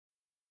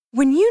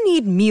When you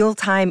need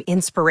mealtime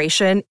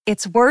inspiration,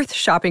 it's worth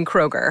shopping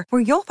Kroger,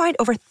 where you'll find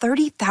over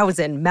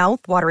 30,000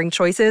 mouth-watering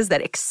choices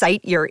that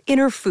excite your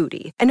inner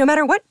foodie. And no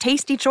matter what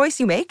tasty choice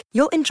you make,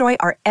 you'll enjoy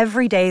our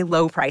everyday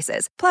low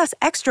prices, plus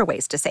extra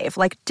ways to save,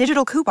 like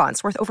digital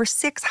coupons worth over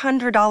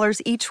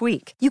 $600 each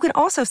week. You can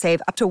also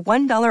save up to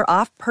 $1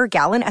 off per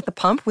gallon at the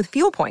pump with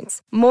fuel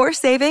points. More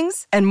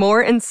savings and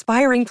more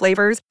inspiring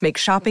flavors make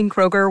shopping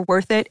Kroger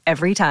worth it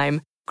every time.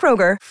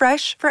 Kroger,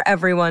 fresh for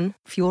everyone.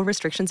 Fuel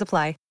restrictions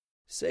apply.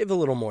 Save a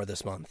little more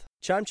this month.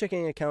 Chime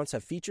checking accounts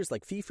have features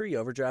like fee-free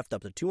overdraft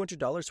up to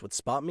 $200 with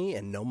SpotMe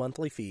and no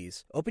monthly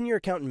fees. Open your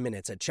account in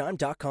minutes at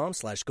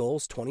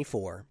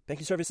chime.com/goals24.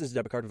 Banking services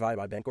debit card provided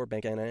by Bancorp,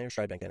 Bank N.A. or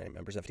Stride Bank N.A.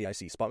 Members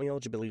FDIC. SpotMe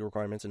eligibility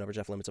requirements and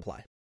overdraft limits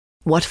apply.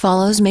 What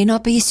follows may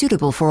not be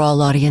suitable for all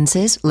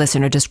audiences.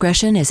 Listener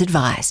discretion is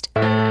advised.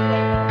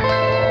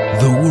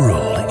 The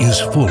world is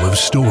full of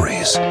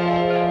stories.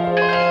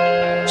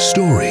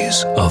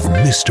 Stories of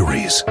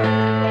mysteries,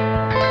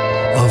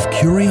 of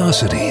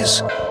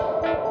curiosities,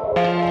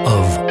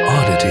 of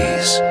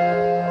oddities.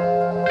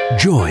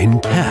 Join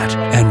Kat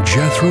and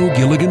Jethro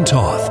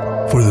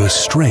Gilligan-Toth for the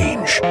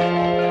strange,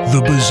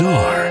 the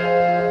bizarre,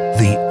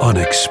 the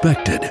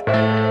unexpected,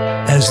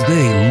 as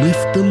they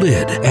lift the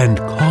lid and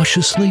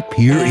cautiously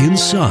peer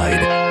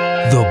inside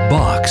the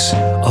box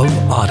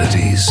of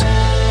oddities.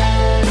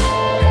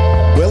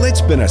 Well,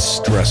 it's been a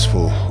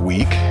stressful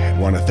week. I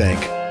want to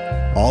thank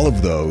all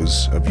of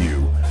those of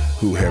you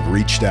who have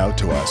reached out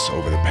to us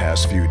over the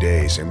past few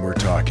days, and we're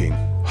talking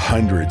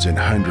hundreds and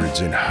hundreds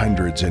and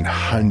hundreds and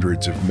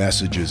hundreds of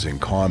messages and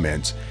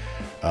comments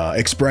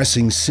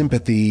expressing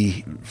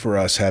sympathy for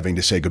us having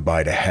to say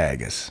goodbye to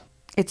Haggis.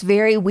 It's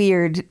very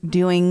weird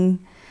doing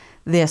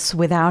this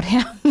without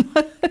him.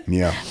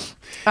 Yeah.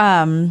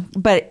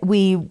 But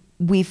we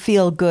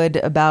feel good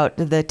about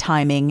the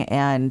timing,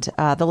 and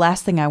the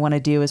last thing I want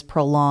to do is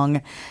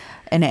prolong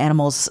an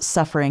animal's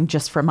suffering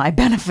just for my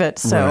benefit.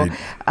 So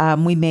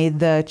we made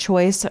the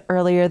choice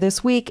earlier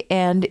this week,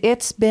 and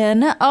it's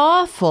been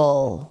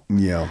awful.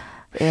 Yeah.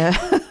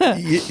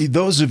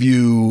 Those of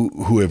you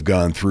who have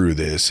gone through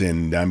this,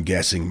 and I'm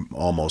guessing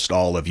almost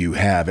all of you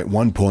have at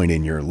one point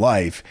in your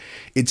life,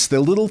 it's the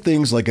little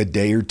things like a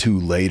day or two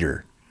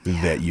later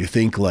that you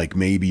think like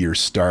maybe you're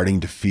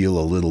starting to feel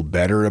a little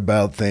better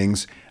about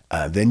things.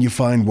 Then you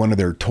find one of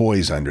their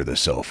toys under the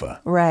sofa.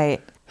 Right.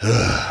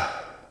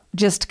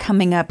 Just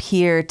coming up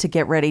here to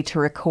get ready to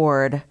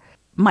record,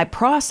 my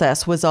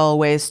process was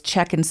always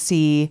check and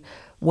see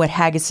what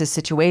Haggis's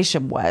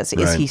situation was.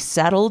 Is he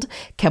settled?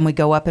 Can we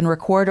go up and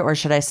record, or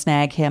should I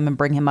snag him and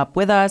bring him up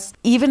with us?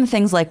 Even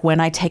things like when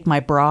I take my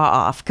bra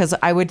off, because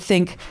I would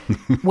think,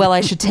 well,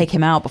 I should take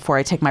him out before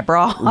I take my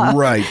bra off.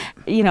 Right.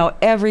 You know,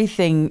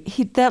 everything.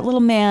 That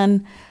little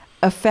man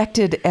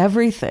affected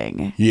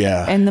everything.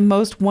 Yeah. In the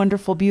most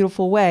wonderful,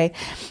 beautiful way.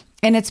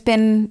 And it's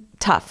been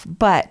tough,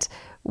 but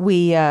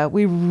we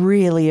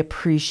really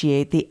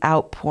appreciate the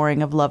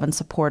outpouring of love and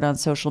support on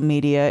social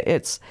media.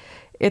 It's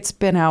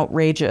been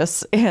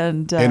outrageous,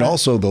 and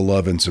also the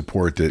love and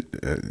support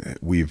that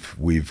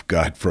we've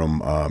got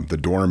from the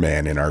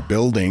doorman in our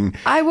building.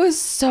 I was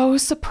so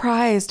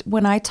surprised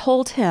when I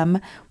told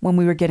him, when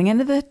we were getting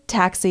into the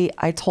taxi,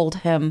 I told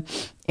him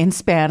in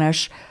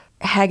Spanish,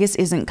 Haggis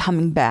isn't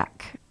coming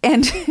back.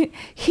 And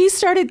he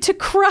started to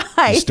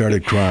cry. He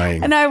started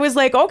crying. And I was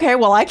like, okay,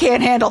 well, I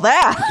can't handle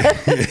that.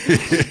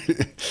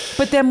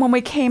 But then when we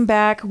came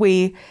back,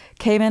 we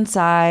came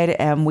inside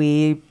and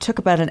we took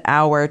about an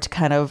hour to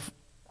kind of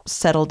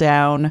settle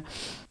down.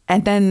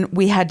 And then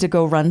we had to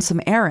go run some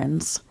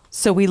errands.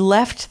 So we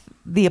left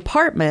the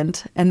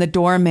apartment, and the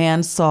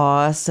doorman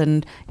saw us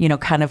and, you know,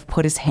 kind of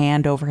put his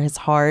hand over his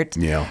heart.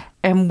 Yeah.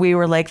 And we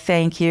were like,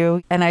 thank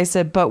you. And I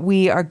said, but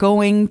we are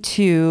going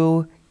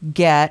to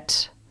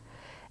get...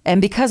 And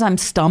because I'm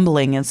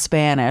stumbling in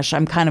Spanish,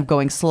 I'm kind of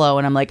going slow,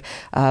 and I'm like,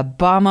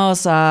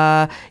 vamos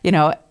a, you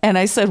know, and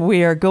I said,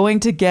 we are going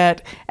to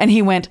get, and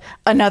he went,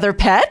 another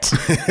pet?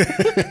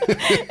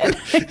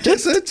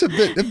 It's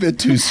a bit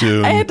too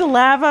soon. I had to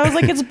laugh. I was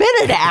like, it's been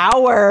an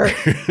hour.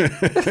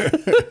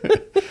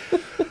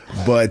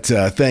 But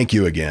thank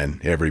you again,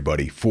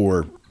 everybody,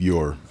 for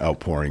your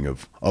outpouring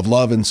of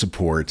love and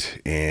support.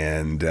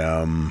 And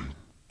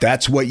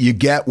that's what you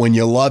get when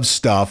you love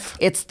stuff.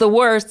 It's the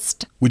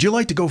worst. Would you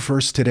like to go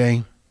first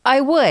today?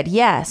 I would,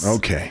 yes.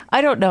 Okay.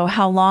 I don't know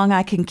how long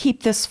I can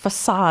keep this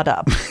facade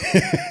up.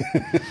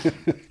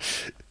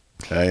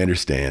 I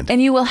understand.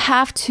 And you will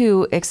have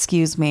to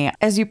excuse me.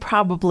 As you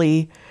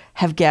probably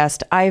have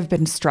guessed, I've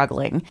been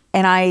struggling.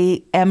 And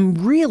I am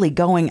really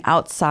going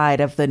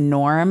outside of the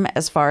norm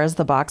as far as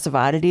the box of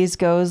oddities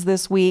goes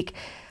this week.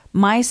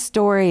 My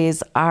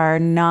stories are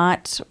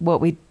not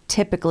what we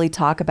typically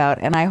talk about,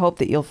 and I hope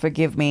that you'll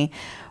forgive me,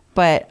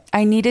 but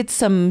I needed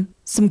some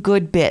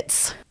good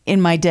bits in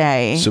my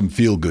day. Some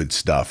feel-good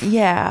stuff.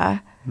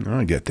 Yeah.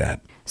 I get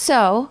that.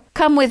 So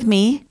come with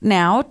me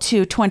now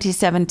to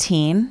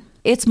 2017.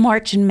 It's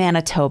March in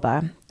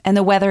Manitoba, and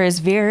the weather is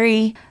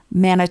very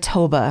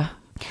Manitoba.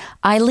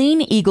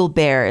 Eileen Eagle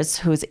Bears,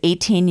 who's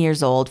 18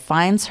 years old,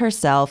 finds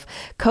herself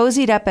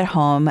cozied up at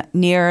home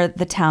near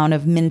the town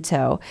of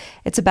Minto.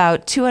 It's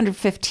about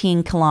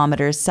 215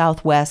 kilometers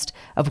southwest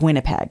of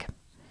Winnipeg.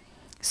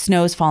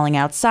 Snow's falling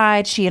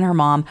outside. She and her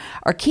mom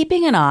are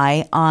keeping an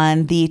eye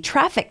on the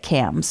traffic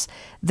cams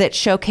that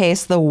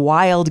showcase the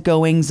wild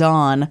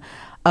goings-on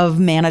of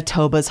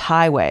Manitoba's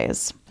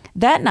highways.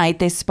 That night,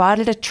 they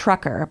spotted a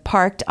trucker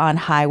parked on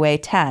Highway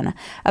 10,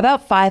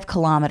 about 5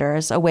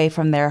 kilometers away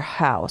from their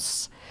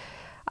house.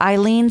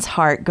 Eileen's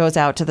heart goes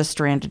out to the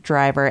stranded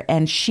driver,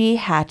 and she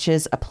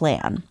hatches a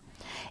plan.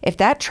 If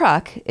that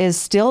truck is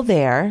still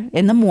there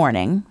in the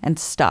morning and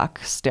stuck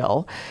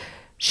still,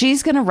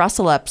 she's going to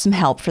rustle up some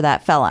help for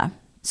that fella.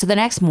 So the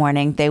next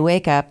morning, they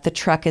wake up, the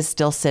truck is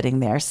still sitting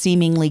there,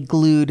 seemingly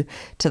glued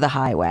to the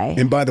highway.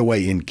 And by the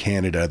way, in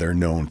Canada, they're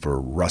known for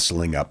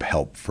rustling up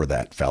help for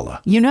that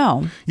fella. You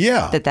know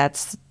Yeah.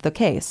 that's the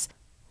case.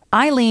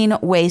 Eileen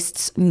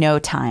wastes no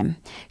time.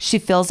 She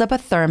fills up a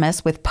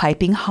thermos with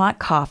piping hot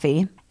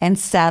coffee and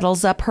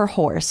saddles up her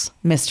horse,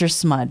 Mr.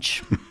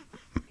 Smudge.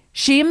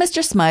 She and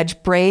Mr.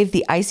 Smudge brave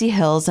the icy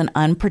hills and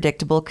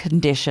unpredictable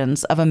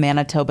conditions of a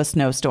Manitoba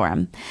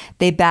snowstorm.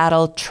 They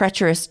battle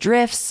treacherous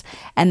drifts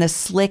and the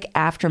slick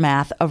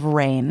aftermath of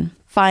rain.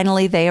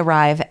 Finally, they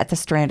arrive at the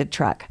stranded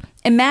truck.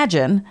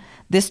 Imagine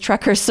this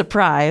trucker's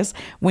surprise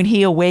when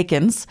he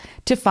awakens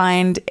to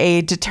find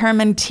a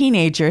determined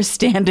teenager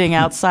standing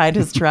outside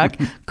his truck,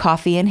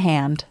 coffee in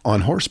hand.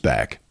 On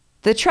horseback.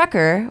 The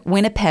trucker,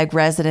 Winnipeg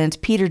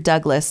resident Peter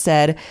Douglas,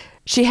 said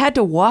she had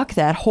to walk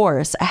that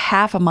horse a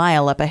half a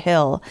mile up a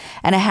hill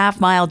and a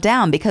half mile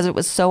down because it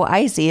was so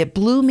icy. It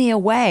blew me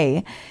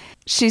away.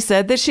 She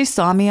said that she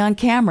saw me on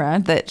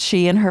camera, that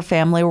she and her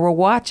family were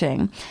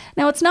watching.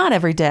 Now, it's not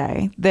every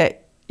day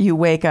that you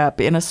wake up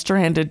in a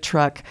stranded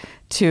truck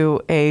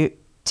to a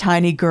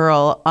tiny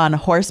girl on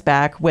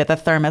horseback with a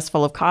thermos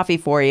full of coffee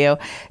for you.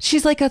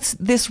 She's like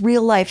this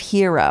real-life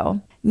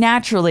hero.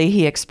 Naturally,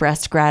 he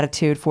expressed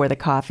gratitude for the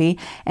coffee,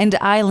 and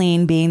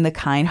Eileen, being the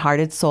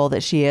kind-hearted soul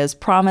that she is,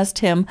 promised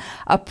him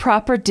a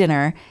proper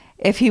dinner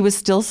if he was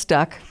still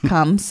stuck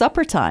come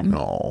supper time.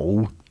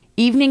 Oh.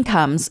 Evening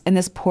comes, and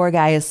this poor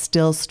guy is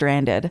still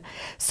stranded.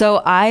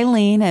 So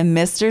Eileen and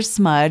Mr.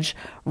 Smudge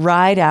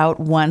ride out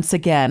once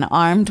again,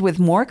 armed with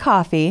more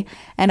coffee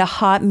and a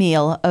hot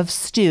meal of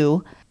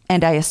stew,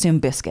 and I assume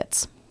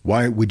biscuits.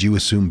 Why would you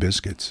assume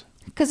biscuits?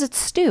 Because it's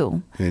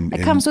stew. And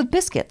comes with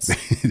biscuits.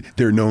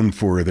 They're known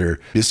for their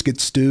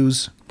biscuit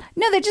stews?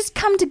 No, they just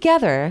come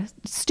together.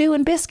 Stew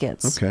and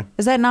biscuits. Okay.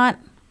 Is that not...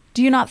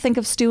 Do you not think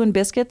of stew and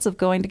biscuits of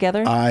going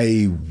together?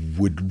 I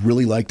would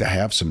really like to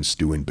have some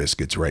stew and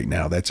biscuits right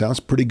now. That sounds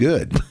pretty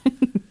good.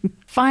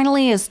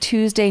 Finally, as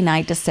Tuesday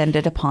night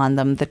descended upon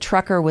them, the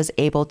trucker was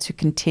able to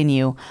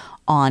continue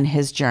on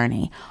his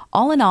journey.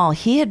 All in all,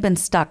 he had been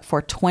stuck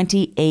for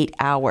 28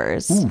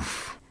 hours.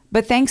 Oof.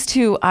 But thanks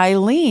to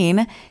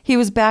Eileen, he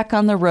was back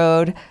on the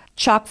road,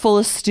 chock full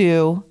of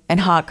stew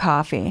and hot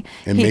coffee.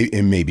 And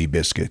maybe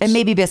biscuits. And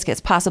maybe biscuits,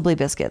 possibly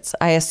biscuits.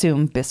 I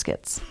assume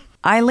biscuits.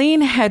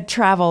 Eileen had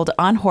traveled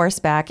on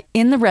horseback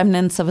in the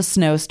remnants of a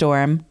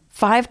snowstorm,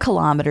 5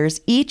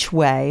 kilometers each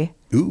way.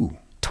 Ooh.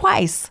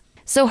 Twice.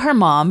 So her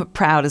mom,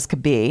 proud as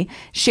could be,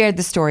 shared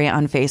the story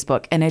on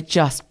Facebook, and it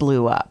just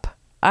blew up.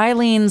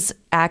 Eileen's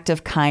act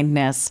of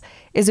kindness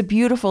is a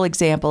beautiful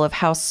example of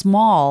how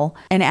small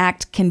an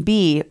act can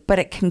be, but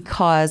it can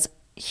cause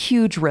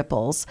huge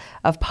ripples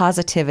of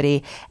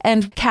positivity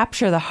and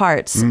capture the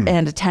hearts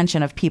and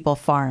attention of people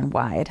far and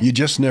wide. You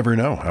just never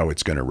know how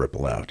it's going to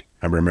ripple out.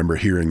 I remember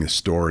hearing a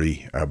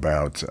story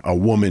about a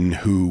woman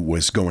who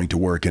was going to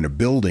work in a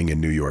building in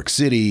New York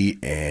City,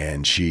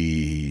 and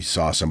she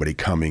saw somebody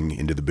coming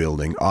into the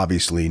building,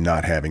 obviously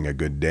not having a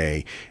good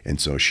day,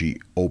 and so she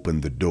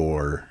opened the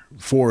door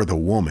for the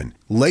woman.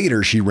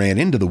 Later, she ran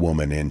into the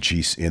woman, and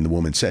the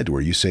woman said to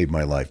her, "You saved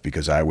my life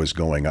because I was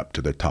going up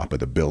to the top of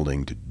the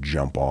building to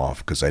jump off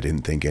because I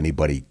didn't think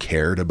anybody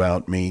cared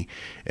about me."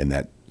 And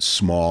that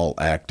small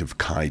act of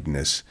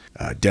kindness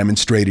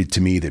demonstrated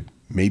to me that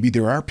maybe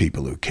there are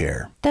people who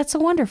care. That's a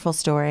wonderful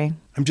story.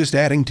 I'm just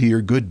adding to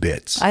your good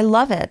bits. I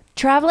love it.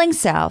 Traveling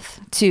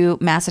south to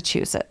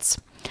Massachusetts.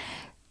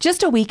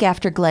 Just a week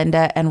after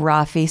Glenda and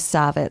Rafi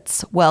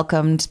Savitz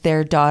welcomed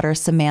their daughter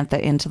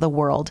Samantha into the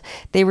world,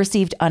 they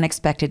received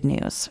unexpected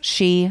news.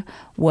 She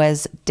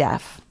was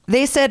deaf.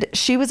 They said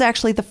she was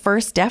actually the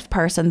first deaf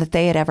person that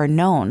they had ever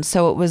known,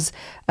 so it was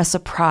a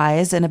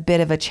surprise and a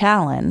bit of a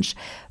challenge.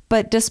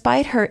 But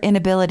despite her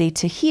inability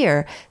to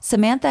hear,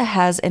 Samantha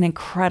has an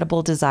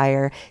incredible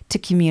desire to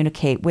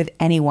communicate with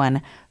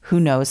anyone who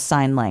knows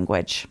sign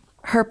language.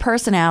 Her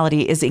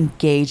personality is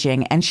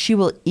engaging, and she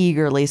will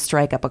eagerly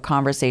strike up a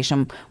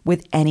conversation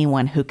with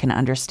anyone who can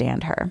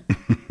understand her.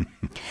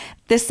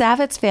 The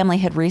Savitz family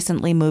had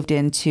recently moved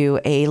into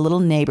a little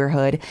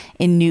neighborhood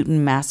in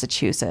Newton,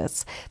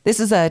 Massachusetts.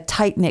 This is a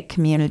tight-knit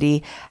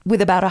community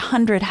with about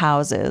 100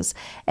 houses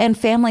and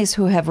families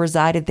who have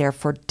resided there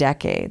for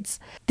decades.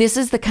 This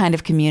is the kind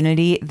of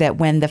community that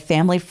when the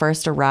family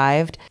first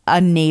arrived,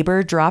 a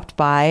neighbor dropped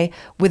by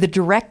with a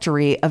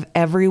directory of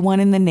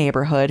everyone in the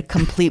neighborhood,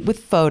 complete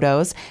with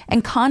photos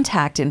and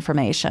contact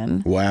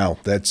information. Wow,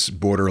 that's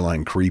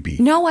borderline creepy.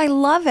 No, I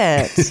love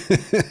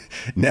it.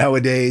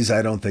 Nowadays,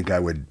 I don't think I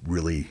would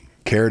really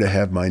care to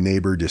have my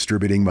neighbor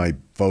distributing my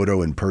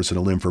photo and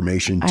personal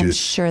information to, I'm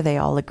sure they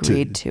all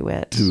agreed to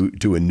it.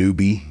 To a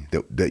newbie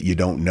that you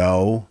don't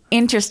know.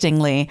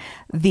 Interestingly,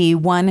 the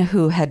one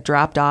who had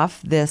dropped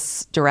off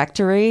this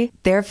directory,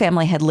 their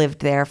family had lived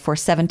there for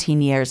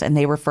 17 years and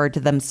they referred to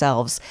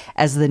themselves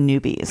as the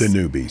newbies. The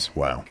newbies,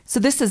 wow. So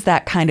this is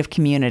that kind of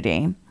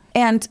community.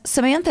 And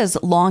Samantha's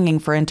longing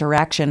for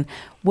interaction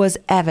was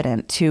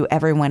evident to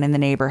everyone in the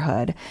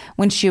neighborhood.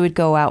 When she would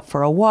go out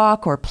for a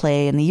walk or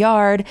play in the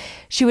yard,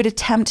 she would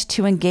attempt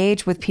to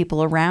engage with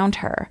people around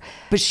her.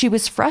 But she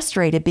was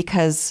frustrated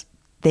because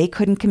they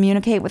couldn't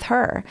communicate with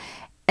her.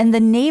 And the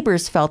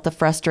neighbors felt the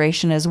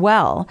frustration as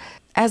well.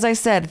 As I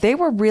said, they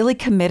were really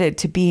committed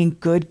to being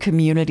good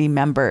community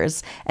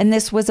members, and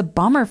this was a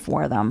bummer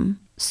for them.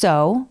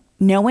 So,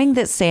 knowing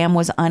that Sam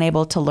was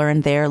unable to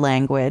learn their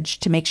language,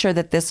 to make sure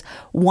that this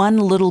one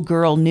little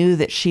girl knew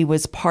that she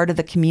was part of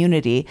the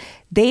community,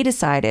 they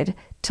decided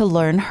to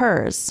learn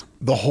hers.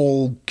 The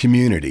whole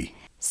community.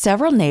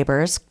 Several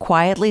neighbors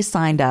quietly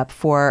signed up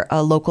for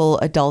a local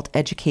adult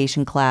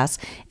education class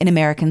in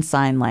American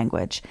Sign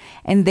Language.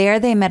 And there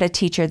they met a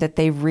teacher that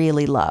they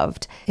really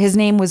loved. His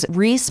name was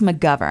Reese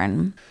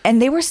McGovern. And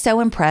they were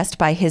so impressed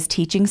by his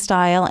teaching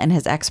style and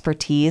his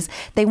expertise,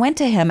 they went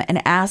to him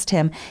and asked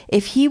him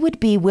if he would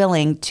be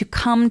willing to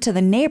come to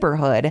the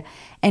neighborhood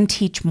and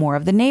teach more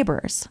of the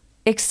neighbors.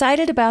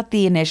 Excited about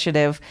the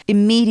initiative,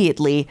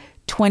 immediately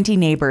 20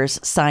 neighbors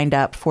signed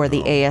up for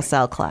the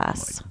ASL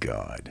class. Oh my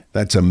God,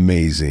 that's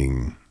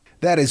amazing.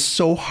 That is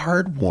so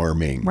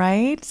heartwarming.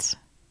 Right?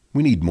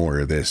 We need more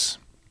of this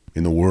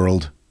in the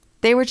world.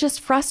 They were just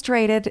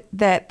frustrated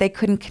that they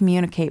couldn't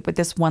communicate with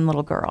this one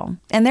little girl.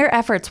 And their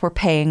efforts were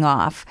paying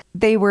off.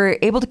 They were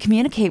able to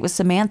communicate with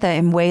Samantha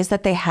in ways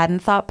that they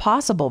hadn't thought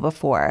possible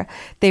before.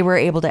 They were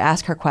able to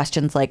ask her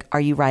questions like, are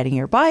you riding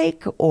your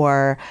bike?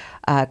 Or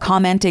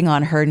commenting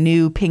on her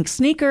new pink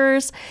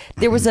sneakers.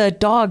 There was a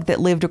dog that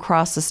lived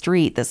across the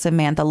street that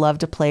Samantha loved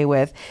to play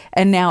with.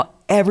 And now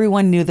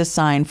everyone knew the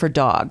sign for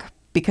dog,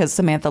 because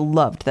Samantha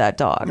loved that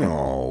dog.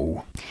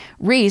 Oh.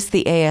 Reese,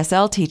 the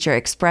ASL teacher,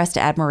 expressed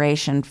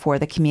admiration for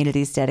the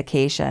community's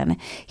dedication.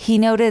 He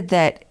noted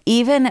that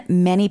even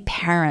many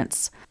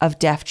parents of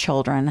deaf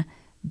children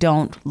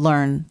don't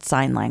learn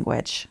sign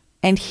language.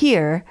 And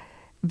here,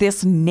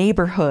 this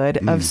neighborhood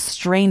of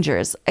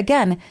strangers,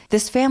 again,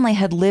 this family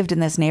had lived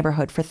in this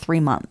neighborhood for 3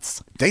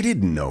 months. They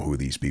didn't know who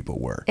these people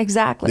were.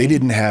 Exactly. They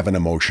didn't have an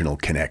emotional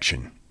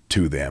connection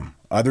to them,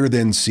 other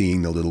than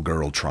seeing the little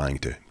girl trying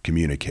to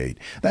communicate.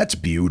 That's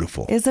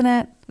beautiful. Isn't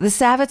it? The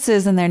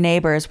Savitzes and their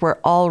neighbors were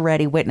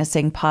already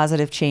witnessing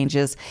positive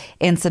changes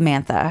in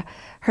Samantha.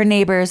 Her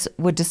neighbors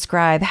would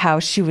describe how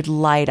she would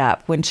light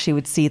up when she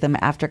would see them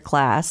after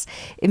class,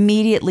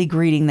 immediately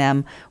greeting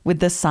them with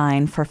the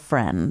sign for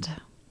friend.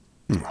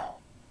 Oh,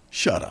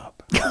 shut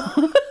up.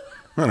 I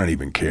don't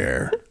even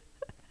care.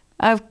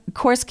 Of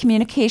course,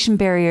 communication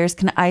barriers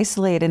can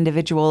isolate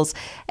individuals,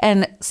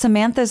 and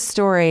Samantha's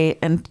story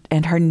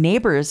and her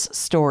neighbor's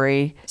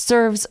story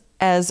serves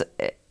as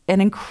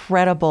an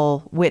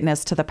incredible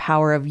witness to the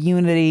power of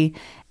unity.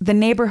 The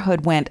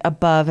neighborhood went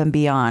above and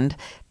beyond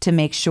to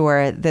make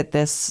sure that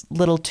this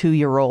little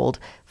 2-year-old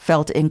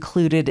felt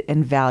included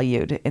and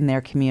valued in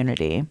their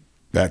community.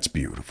 That's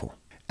beautiful.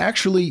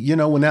 Actually,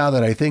 now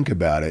that I think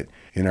about it,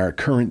 in our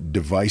current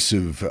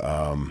divisive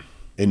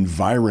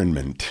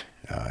environment,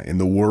 in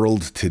the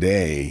world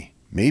today,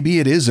 maybe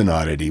it is an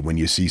oddity when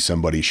you see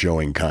somebody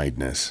showing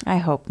kindness. I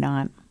hope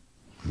not.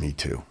 Me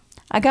too.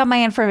 I got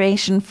my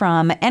information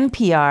from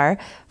NPR,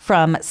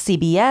 from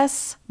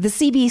CBS, the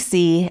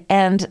CBC,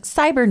 and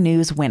Cyber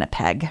News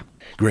Winnipeg.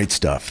 Great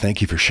stuff.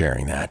 Thank you for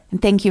sharing that.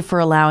 And thank you for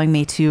allowing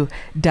me to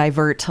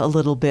divert a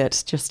little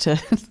bit just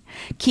to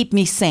keep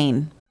me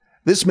sane.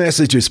 This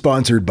message is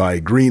sponsored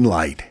by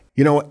Greenlight.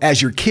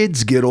 As your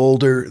kids get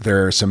older,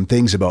 there are some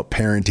things about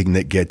parenting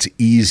that gets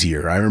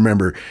easier. I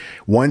remember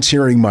once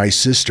hearing my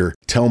sister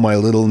tell my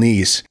little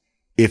niece,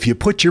 if you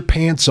put your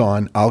pants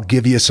on, I'll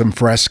give you some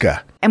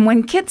Fresca. And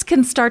when kids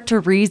can start to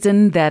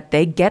reason that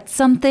they get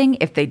something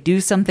if they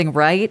do something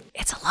right,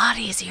 it's a lot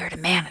easier to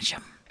manage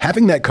them.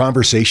 Having that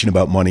conversation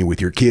about money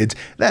with your kids,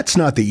 that's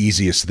not the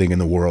easiest thing in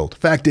the world.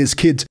 Fact is,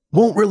 kids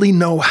won't really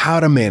know how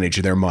to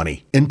manage their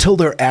money until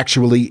they're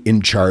actually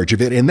in charge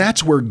of it, and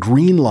that's where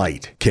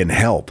Greenlight can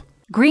help.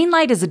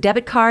 Greenlight is a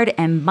debit card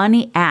and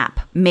money app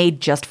made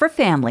just for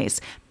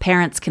families.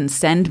 Parents can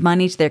send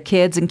money to their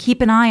kids and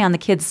keep an eye on the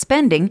kids'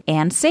 spending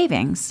and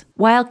savings,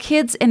 while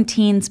kids and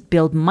teens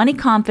build money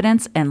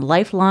confidence and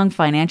lifelong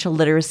financial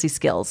literacy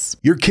skills.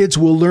 Your kids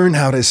will learn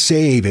how to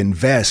save,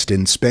 invest,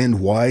 and spend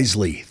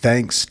wisely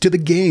thanks to the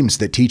games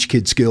that teach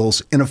kids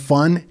skills in a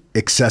fun,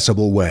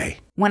 accessible way.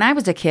 When I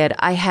was a kid,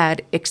 I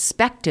had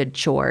expected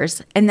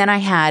chores, and then I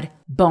had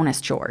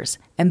bonus chores.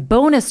 And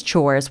bonus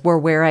chores were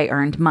where I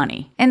earned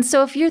money. And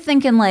so if you're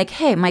thinking like,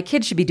 hey, my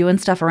kid should be doing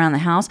stuff around the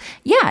house,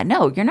 yeah,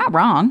 no, you're not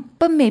wrong.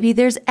 But maybe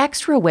there's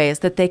extra ways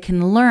that they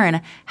can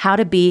learn how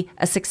to be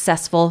a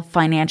successful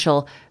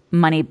financial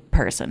money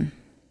person.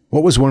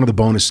 What was one of the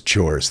bonus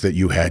chores that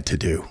you had to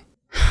do?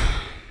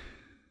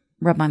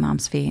 Rub my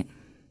mom's feet.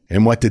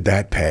 And what did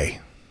that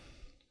pay?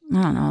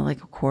 I don't know,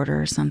 like a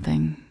quarter or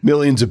something.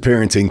 Millions of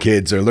parents and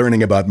kids are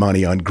learning about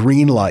money on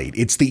Greenlight.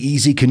 It's the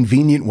easy,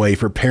 convenient way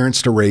for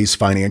parents to raise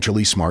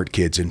financially smart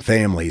kids and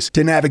families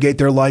to navigate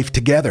their life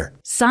together.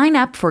 Sign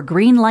up for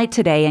Greenlight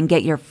today and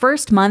get your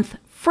first month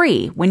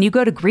free when you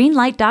go to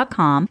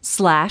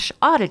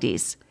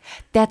greenlight.com/oddities.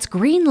 That's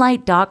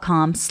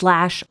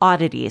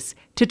greenlight.com/oddities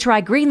to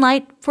try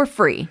Greenlight for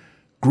free.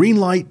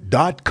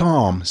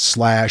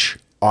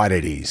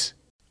 Greenlight.com/oddities.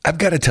 I've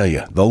got to tell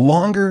you, the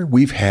longer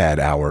we've had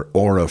our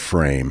Aura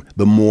frame,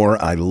 the more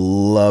I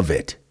love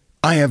it.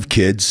 I have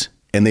kids,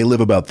 and they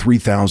live about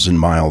 3,000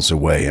 miles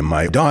away, and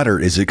my daughter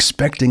is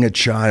expecting a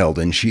child,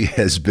 and she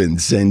has been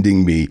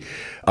sending me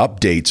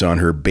updates on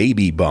her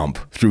baby bump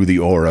through the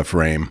Aura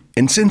frame.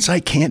 And since I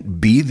can't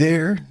be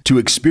there to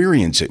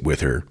experience it with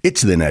her,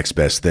 it's the next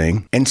best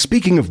thing. And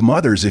speaking of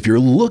mothers, if you're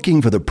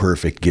looking for the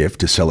perfect gift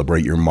to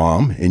celebrate your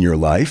mom in your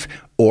life,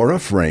 Aura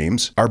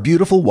frames are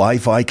beautiful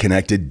Wi-Fi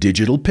connected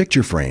digital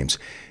picture frames.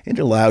 It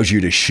allows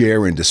you to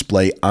share and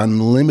display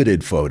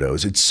unlimited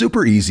photos. It's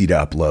super easy to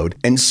upload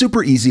and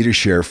super easy to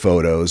share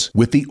photos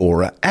with the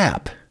Aura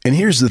app. And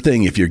here's the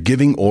thing, if you're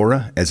giving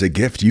Aura as a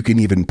gift, you can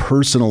even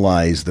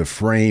personalize the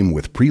frame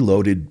with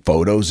preloaded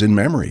photos and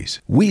memories.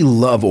 We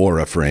love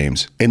Aura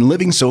frames, and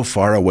living so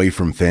far away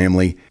from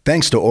family,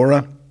 thanks to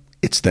Aura,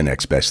 it's the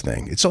next best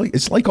thing. It's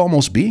like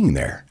almost being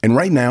there. And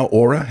right now,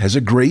 Aura has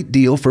a great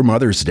deal for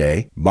Mother's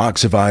Day.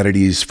 Box of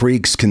Oddities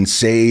freaks can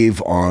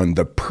save on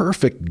the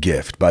perfect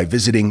gift by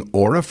visiting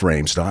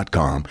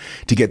auraframes.com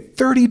to get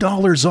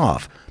 $30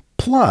 off,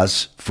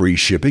 plus free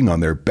shipping on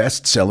their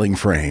best-selling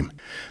frame.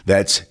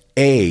 That's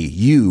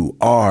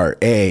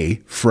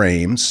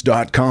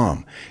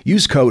auraframes.com.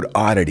 Use code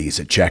oddities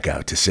at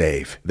checkout to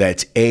save.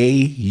 That's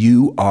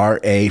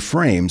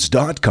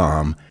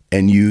auraframes.com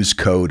and use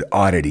code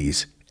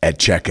oddities at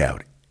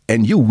checkout,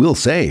 and you will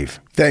save.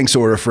 Thanks,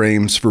 Aura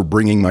Frames, for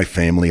bringing my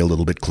family a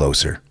little bit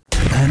closer.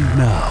 And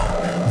now,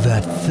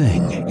 that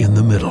thing in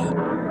the middle.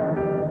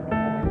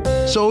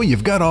 So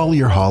you've got all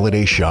your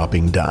holiday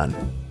shopping done.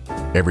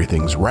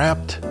 Everything's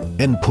wrapped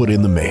and put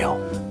in the mail.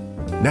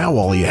 Now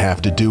all you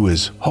have to do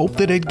is hope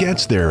that it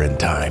gets there in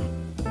time.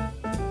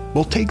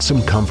 Well, take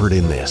some comfort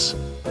in this.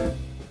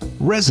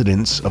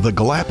 Residents of the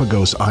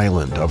Galapagos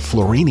island of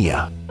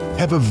Florinia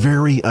have a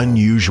very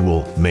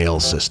unusual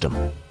mail system.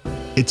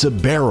 It's a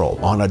barrel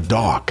on a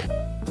dock.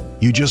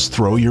 You just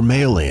throw your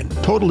mail in,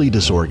 totally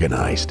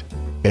disorganized.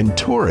 And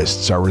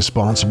tourists are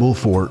responsible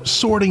for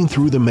sorting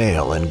through the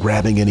mail and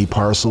grabbing any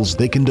parcels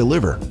they can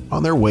deliver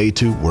on their way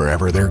to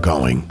wherever they're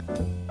going.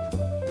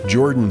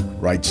 Jordan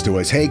writes to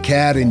us, "Hey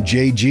Kat and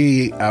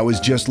JG, I was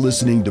just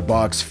listening to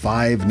Box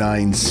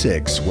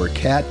 596 where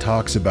Kat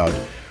talks about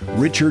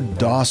Richard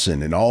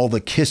Dawson and all the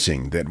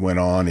kissing that went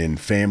on in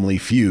Family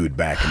Feud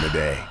back in the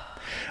day.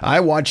 I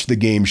watched the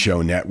Game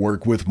Show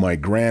Network with my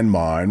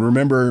grandma and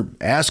remember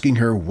asking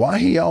her why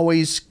he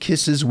always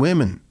kisses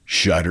women.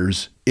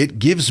 Shudders. It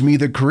gives me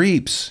the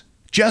creeps.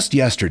 Just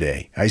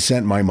yesterday, I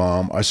sent my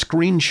mom a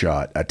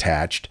screenshot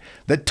attached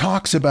that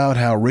talks about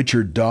how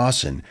Richard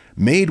Dawson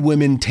made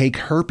women take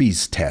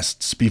herpes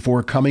tests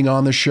before coming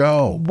on the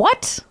show.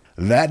 What?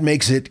 That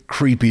makes it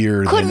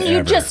creepier than ever. Couldn't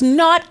you just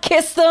not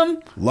kiss them?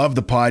 Love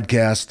the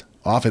podcast.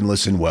 Often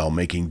listen while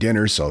making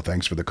dinner, so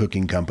thanks for the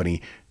cooking company.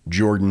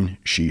 Jordan,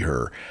 she,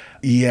 her."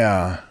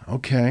 Yeah,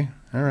 okay,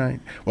 all right.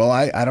 Well,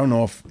 I don't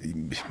know if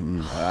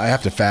I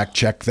have to fact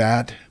check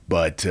that,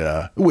 but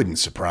it wouldn't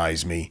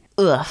surprise me.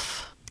 Ugh.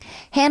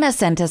 Hannah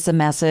sent us a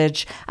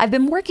message. "I've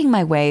been working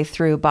my way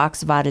through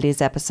Box of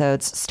Oddities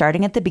episodes,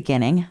 starting at the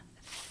beginning."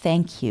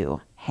 Thank you,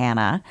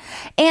 Hannah.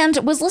 "And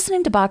was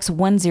listening to Box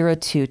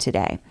 102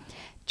 today.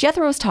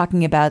 Jethro was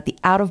talking about the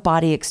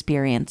out-of-body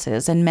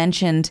experiences and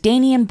mentioned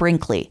Danian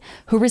Brinkley,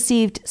 who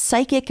received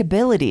psychic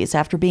abilities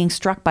after being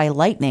struck by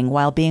lightning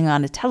while being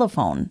on a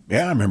telephone.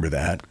 Yeah, I remember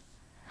that.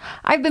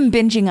 I've been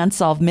binging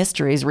Unsolved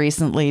Mysteries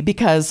recently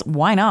because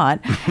why not?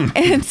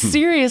 And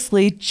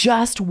seriously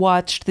just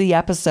watched the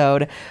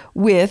episode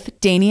with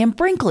Danian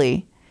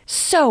Brinkley.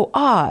 So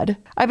odd.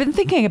 I've been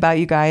thinking about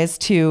you guys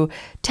to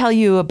tell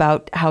you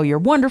about how you're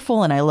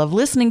wonderful and I love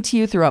listening to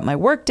you throughout my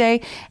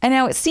workday. And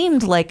now it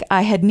seemed like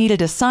I had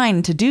needed a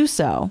sign to do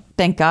so.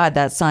 Thank God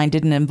that sign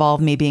didn't involve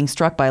me being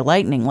struck by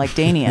lightning like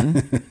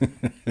Danian.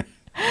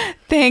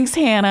 Thanks,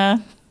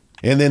 Hannah.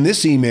 And then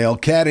this email,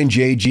 Kat and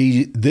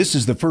JG, this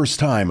is the first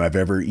time I've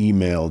ever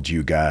emailed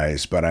you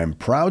guys, but I'm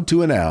proud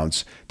to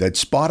announce that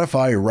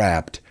Spotify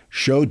Wrapped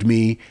showed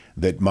me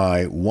that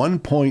my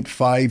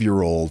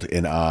 1.5-year-old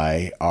and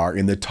I are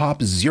in the top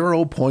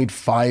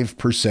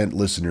 0.5%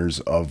 listeners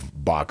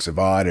of Box of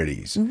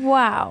Oddities.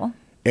 Wow.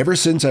 Ever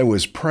since I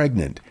was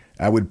pregnant,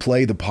 I would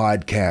play the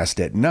podcast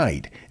at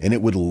night, and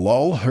it would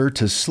lull her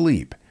to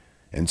sleep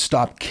and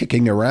stop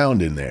kicking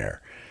around in there.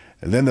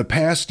 And then the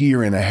past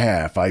year and a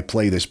half, I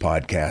play this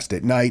podcast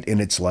at night,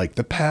 and it's like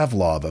the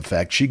Pavlov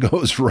effect. She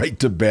goes right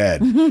to bed.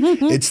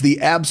 It's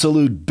the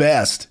absolute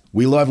best.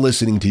 We love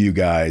listening to you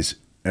guys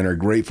and are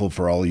grateful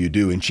for all you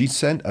do. And she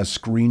sent a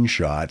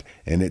screenshot,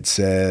 and it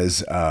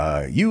says,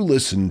 you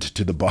listened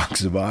to the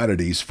Box of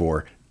Oddities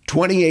for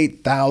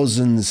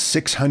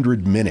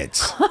 28,600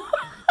 minutes.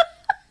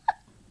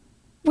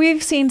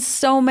 We've seen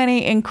so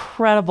many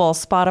incredible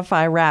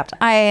Spotify Wrapped.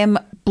 I am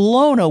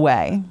blown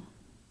away.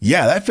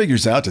 Yeah, that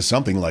figures out to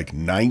something like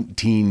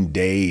 19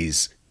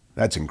 days.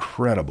 That's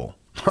incredible.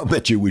 I'll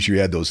bet you wish you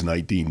had those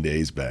 19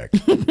 days back.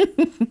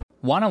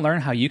 Want to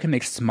learn how you can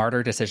make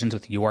smarter decisions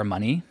with your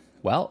money?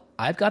 Well,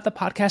 I've got the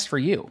podcast for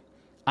you.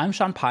 I'm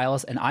Sean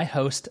Piles, and I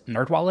host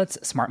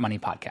NerdWallet's Smart Money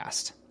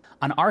Podcast.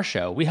 On our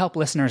show, we help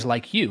listeners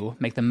like you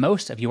make the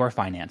most of your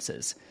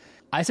finances.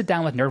 I sit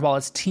down with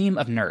NerdWallet's team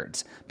of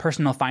nerds,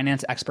 personal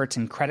finance experts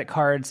in credit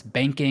cards,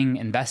 banking,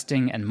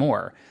 investing, and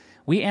more.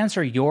 We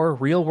answer your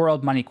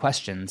real-world money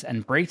questions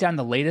and break down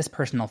the latest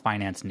personal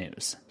finance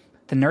news.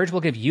 The nerds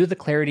will give you the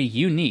clarity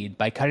you need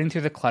by cutting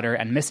through the clutter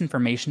and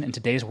misinformation in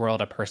today's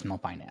world of personal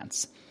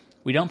finance.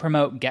 We don't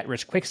promote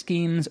get-rich-quick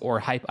schemes or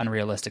hype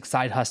unrealistic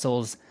side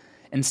hustles.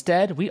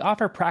 Instead, we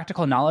offer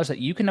practical knowledge that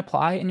you can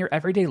apply in your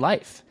everyday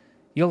life.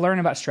 You'll learn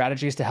about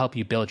strategies to help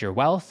you build your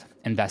wealth,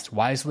 invest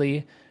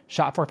wisely,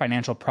 shop for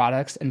financial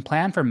products, and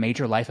plan for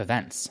major life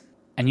events.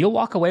 And you'll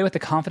walk away with the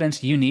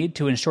confidence you need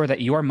to ensure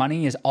that your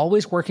money is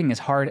always working as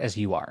hard as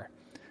you are.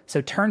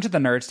 So turn to the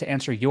nerds to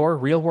answer your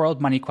real-world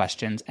money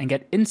questions and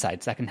get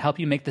insights that can help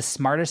you make the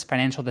smartest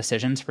financial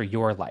decisions for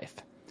your life.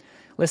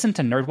 Listen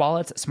to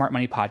NerdWallet's Smart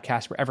Money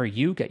Podcast wherever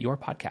you get your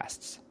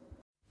podcasts.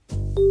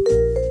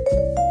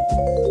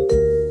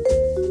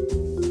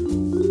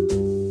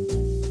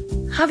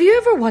 Have you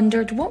ever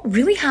wondered what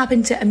really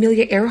happened to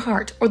Amelia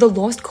Earhart or the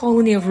lost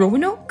colony of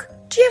Roanoke?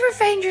 Do you ever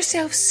find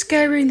yourself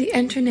scouring the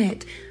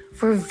internet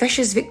for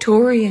vicious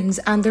Victorians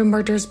and their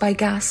murders by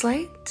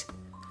gaslight?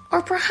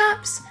 Or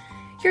perhaps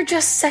you're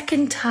just sick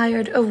and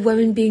tired of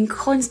women being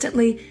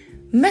constantly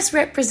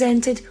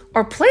misrepresented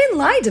or plain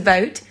lied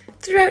about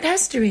throughout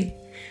history.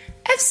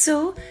 If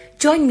so,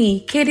 join me,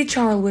 Katie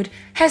Charlwood,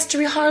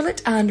 history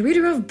harlot and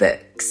reader of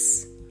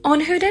books, on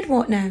Who Did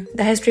What Now,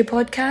 the history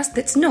podcast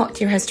that's not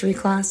your history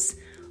class.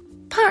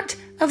 Part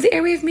of the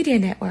Airwave Media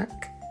Network.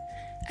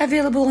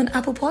 Available on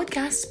Apple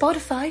Podcasts,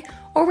 Spotify,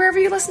 or wherever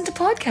you listen to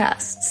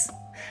podcasts.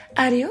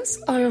 Adios,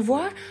 au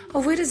revoir,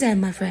 au revoir,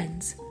 my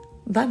friends.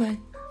 Bye-bye.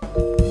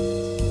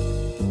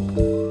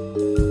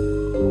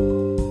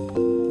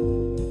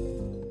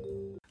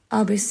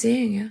 I'll be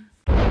seeing you.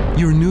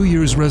 Your New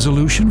Year's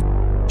resolution?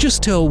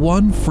 Just tell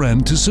one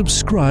friend to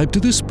subscribe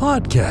to this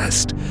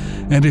podcast.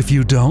 And if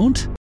you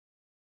don't,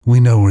 we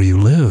know where you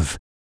live.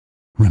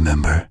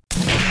 Remember,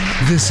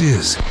 this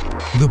is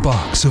the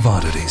Box of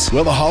Oddities.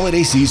 Well, the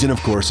holiday season,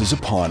 of course, is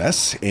upon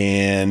us,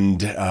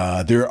 and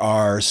there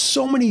are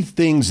so many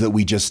things that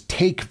we just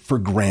take for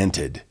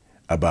granted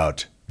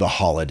about the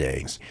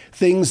holidays.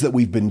 Things that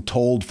we've been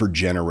told for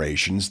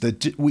generations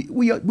that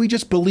we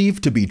just believe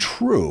to be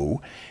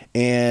true,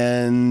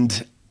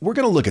 and we're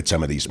going to look at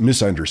some of these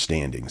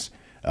misunderstandings,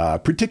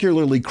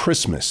 particularly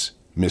Christmas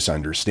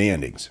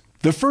misunderstandings.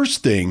 The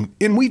first thing,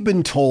 and we've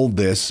been told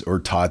this or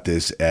taught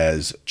this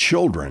as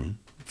children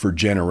for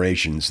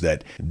generations,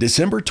 that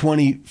December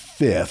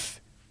 25th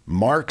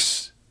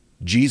marks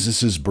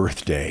Jesus's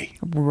birthday.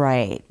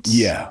 Right.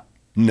 Yeah.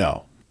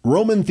 No.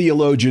 Roman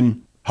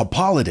theologian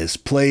Hippolytus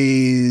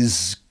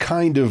plays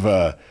kind of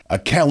a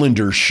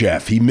calendar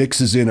chef. He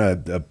mixes in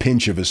a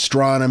pinch of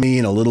astronomy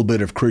and a little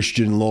bit of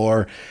Christian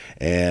lore.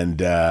 And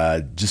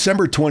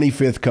December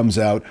 25th comes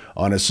out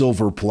on a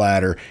silver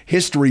platter.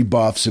 History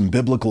buffs and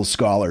biblical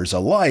scholars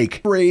alike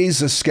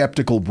raise a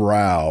skeptical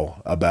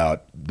brow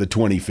about the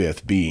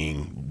 25th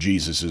being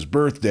Jesus's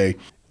birthday.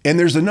 And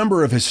there's a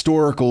number of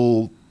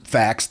historical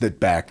facts that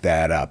back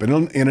that up,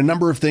 and a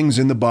number of things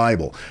in the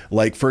Bible.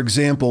 Like, for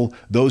example,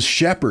 those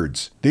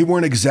shepherds, they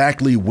weren't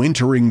exactly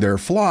wintering their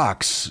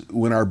flocks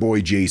when our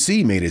boy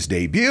JC made his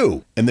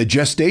debut. And the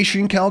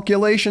gestation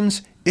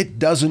calculations, it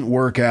doesn't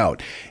work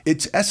out.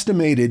 It's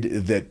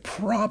estimated that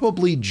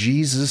probably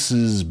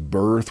Jesus's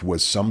birth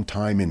was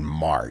sometime in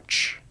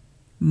March.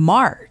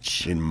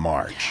 In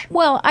March.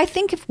 Well, I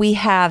think if we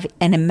have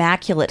an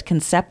immaculate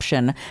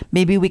conception,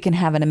 maybe we can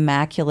have an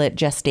immaculate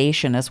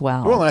gestation as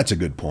well. Well, that's a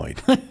good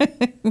point.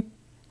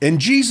 And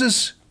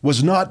Jesus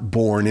was not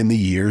born in the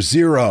year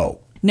 0.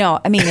 No,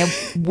 I mean,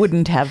 it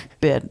wouldn't have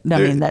been.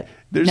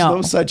 There's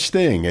no such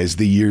thing as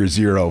the year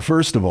 0,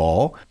 first of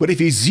all. But if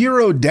you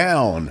zero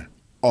down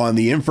on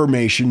the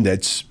information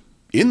that's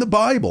in the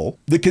Bible,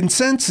 the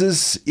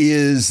consensus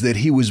is that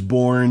he was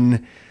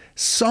born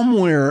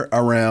somewhere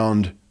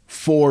around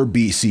 4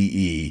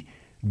 BCE,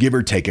 give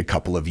or take a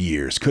couple of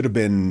years. Could have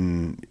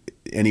been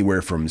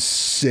anywhere from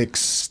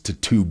 6 to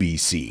 2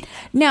 BC.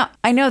 Now,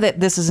 I know that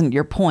this isn't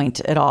your point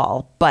at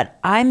all, but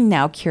I'm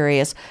now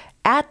curious,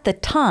 at the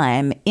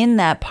time in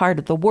that part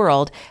of the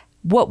world,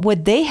 what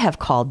would they have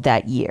called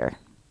that year?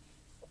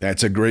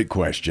 That's a great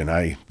question.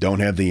 I don't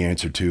have the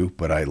answer to,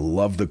 but I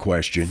love the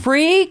question.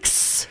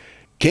 Freaks!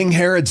 King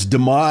Herod's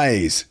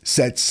demise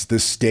sets the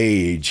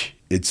stage.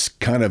 It's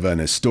kind of an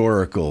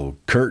historical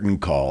curtain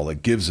call.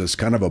 It gives us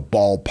kind of a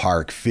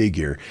ballpark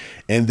figure.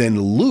 And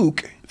then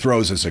Luke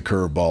throws us a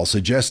curveball,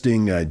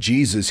 suggesting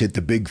Jesus hit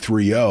the big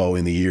 3-0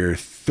 in the year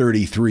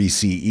 33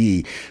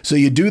 CE. So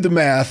you do the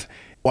math.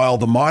 While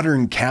the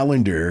modern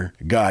calendar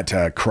got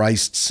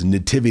Christ's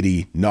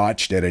nativity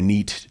notched at a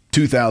neat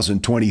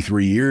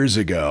 2023 years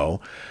ago,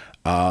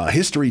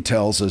 history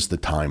tells us the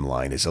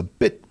timeline is a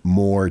bit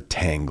more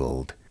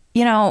tangled.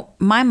 You know,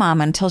 my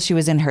mom, until she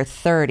was in her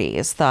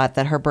 30s, thought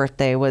that her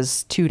birthday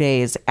was 2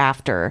 days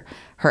after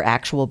her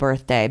actual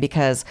birthday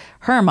because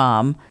her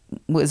mom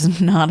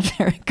was not a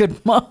very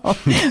good mom.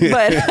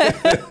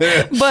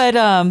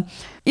 But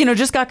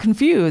just got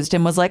confused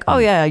and was like, oh,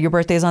 yeah, your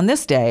birthday's on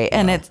this day.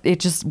 And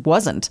it just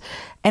wasn't.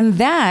 And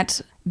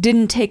that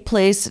didn't take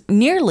place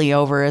nearly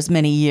over as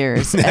many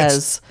years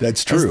as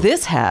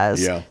this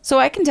has. Yeah. So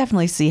I can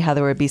definitely see how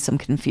there would be some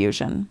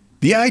confusion.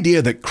 The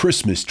idea that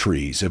Christmas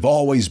trees have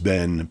always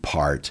been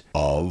part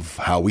of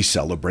how we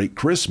celebrate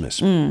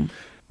Christmas.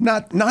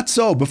 Not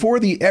so.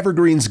 Before the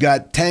evergreens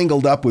got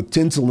tangled up with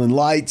tinsel and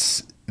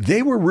lights,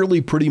 they were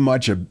really pretty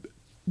much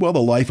the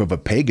life of a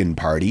pagan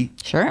party.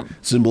 Sure.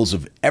 Symbols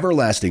of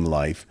everlasting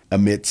life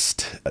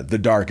amidst the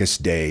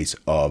darkest days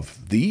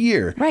of the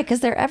year. Right, because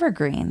they're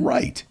evergreen.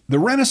 Right. The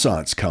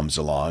Renaissance comes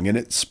along and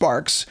it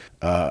sparks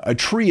a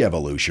tree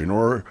evolution,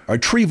 or a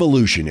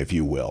treevolution, if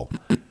you will.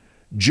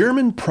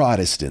 German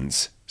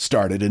Protestants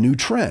started a new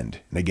trend,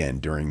 and again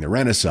during the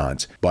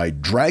Renaissance, by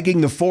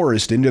dragging the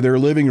forest into their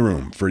living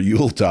room for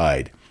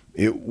Yuletide.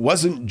 It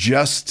wasn't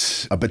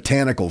just a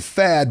botanical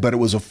fad, but it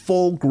was a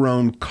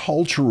full-grown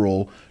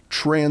cultural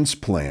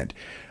transplant.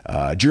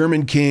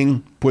 German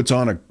king puts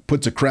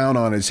a crown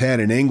on his head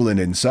in England,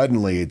 and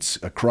suddenly it's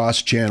a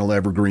cross-channel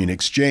evergreen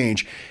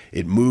exchange.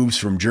 It moves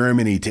from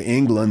Germany to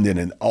England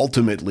and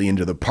ultimately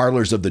into the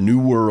parlors of the New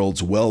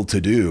World's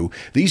well-to-do.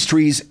 These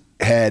trees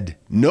had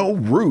no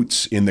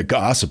roots in the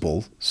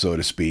gospel, so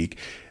to speak.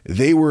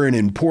 They were an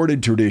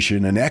imported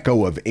tradition, an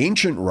echo of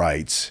ancient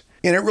rites.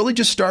 And it really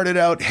just started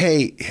out,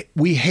 hey,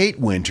 we hate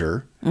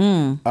winter.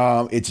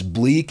 It's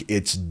bleak,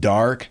 it's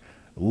dark.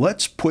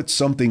 Let's put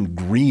something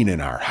green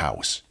in our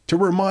house to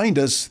remind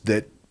us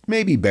that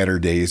maybe better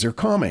days are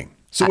coming.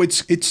 So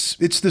it's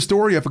the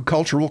story of a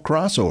cultural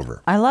crossover.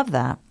 I love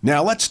that.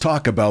 Now let's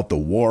talk about the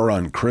war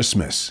on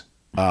Christmas.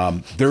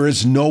 There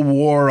is no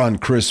war on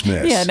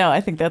Christmas. Yeah, no, I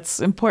think that's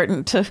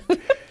important to...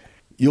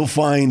 You'll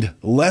find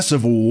less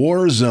of a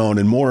war zone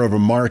and more of a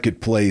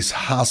marketplace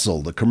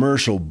hustle. The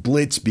commercial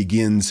blitz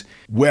begins,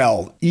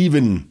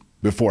 even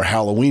before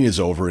Halloween is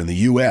over in the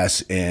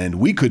U.S., and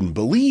we couldn't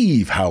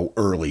believe how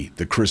early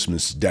the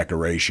Christmas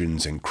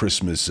decorations and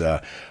Christmas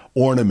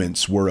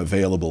ornaments were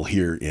available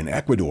here in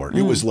Ecuador.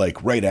 It was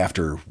like right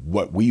after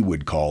what we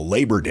would call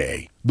Labor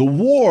Day. The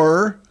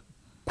war,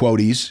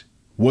 quoties,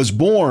 was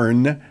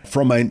born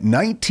from a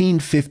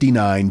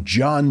 1959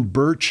 John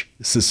Birch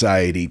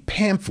Society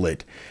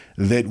pamphlet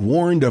that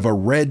warned of a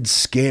red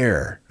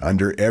scare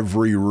under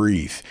every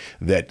wreath,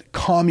 that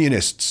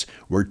communists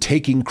were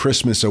taking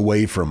Christmas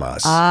away from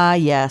us. Ah,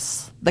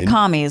 yes. The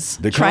commies.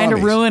 Trying to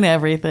ruin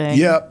everything.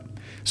 Yep.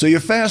 So you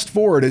fast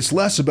forward, it's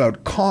less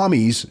about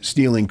commies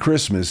stealing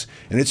Christmas,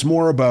 and it's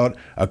more about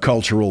a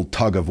cultural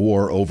tug of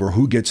war over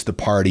who gets the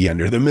party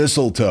under the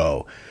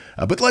mistletoe.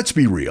 But let's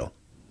be real.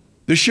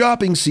 The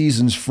shopping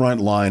season's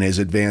front line has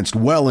advanced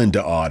well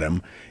into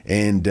autumn,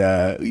 and,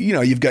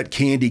 you've got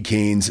candy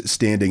canes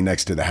standing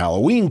next to the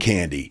Halloween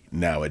candy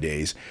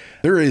nowadays.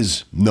 There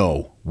is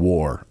no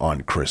war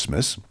on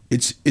Christmas.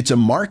 It's a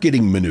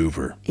marketing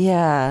maneuver.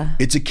 Yeah.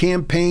 It's a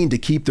campaign to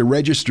keep the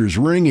registers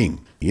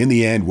ringing. In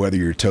the end, whether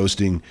you're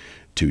toasting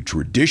to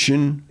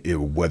tradition,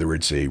 whether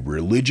it's a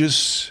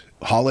religious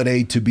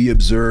holiday to be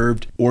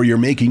observed, or you're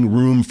making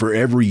room for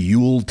every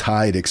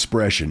Yuletide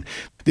expression,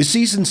 the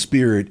season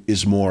spirit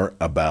is more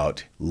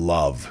about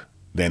love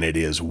than it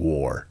is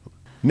war.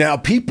 Now,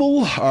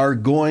 people are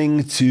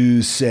going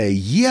to say,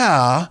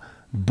 yeah,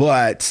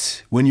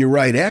 but when you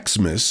write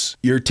Xmas,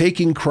 you're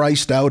taking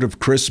Christ out of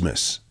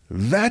Christmas.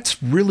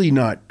 That's really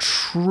not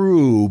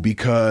true,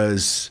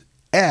 because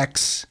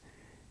X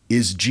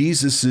is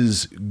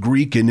Jesus's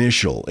Greek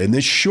initial, and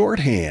this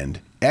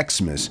shorthand,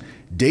 Xmas,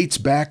 dates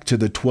back to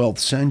the 12th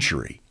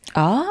century.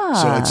 Ah.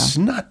 So it's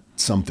not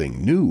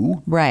something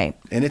new. Right.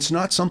 And it's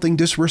not something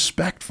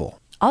disrespectful.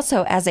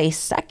 Also, as a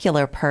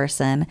secular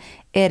person,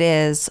 it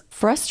is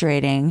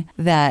frustrating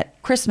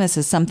that Christmas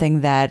is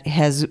something that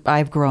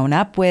I've grown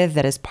up with,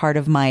 that is part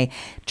of my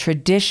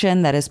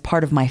tradition, that is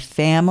part of my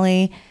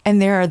family. And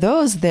there are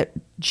those that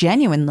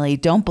genuinely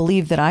don't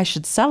believe that I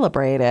should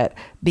celebrate it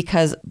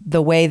because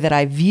the way that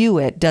I view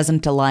it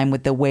doesn't align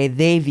with the way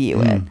they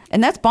view it.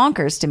 And that's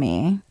bonkers to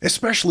me.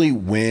 Especially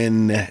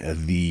when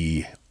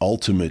the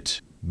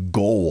ultimate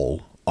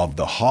goal of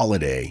the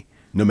holiday,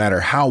 no matter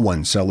how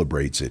one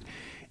celebrates it,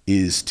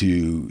 is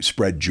to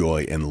spread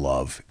joy and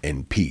love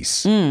and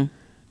peace.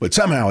 But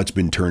somehow it's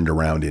been turned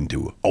around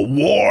into a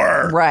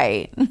war.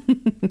 Right.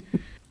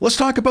 Let's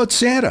talk about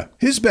Santa.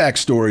 His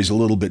backstory's a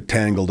little bit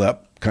tangled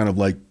up, kind of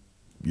like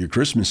your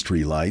Christmas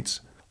tree lights.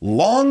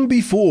 Long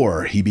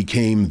before he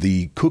became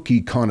the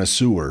cookie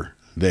connoisseur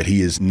that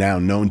he is now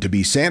known to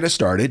be, Santa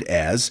started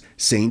as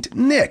Saint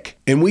Nick.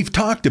 And we've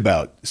talked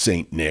about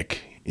Saint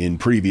Nick in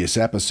previous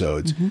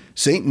episodes.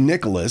 Saint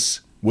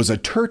Nicholas was a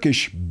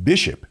Turkish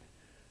bishop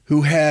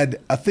who had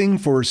a thing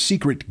for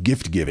secret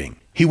gift giving.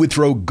 He would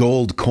throw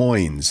gold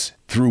coins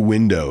through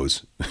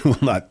windows, well,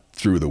 not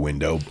through the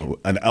window,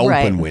 an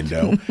open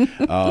window,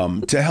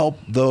 to help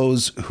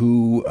those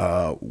who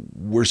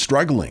were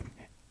struggling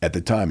at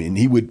the time. And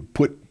he would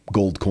put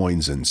gold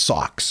coins in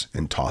socks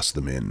and toss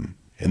them in.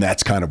 And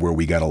that's kind of where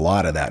we got a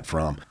lot of that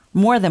from.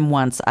 More than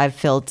once, I've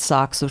filled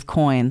socks with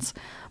coins,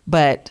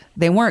 but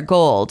they weren't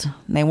gold.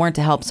 They weren't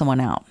to help someone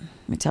out.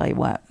 Let me tell you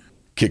what.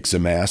 Kick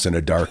some ass in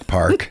a dark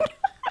park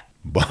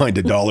behind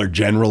a Dollar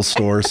General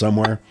store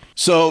somewhere.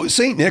 So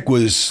St. Nick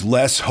was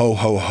less ho,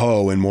 ho,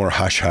 ho and more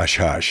hush, hush,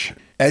 hush.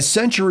 As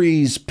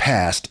centuries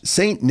passed,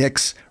 St.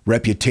 Nick's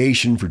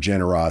reputation for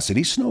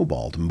generosity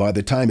snowballed, and by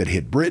the time it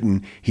hit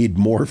Britain, he'd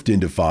morphed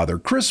into Father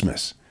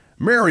Christmas.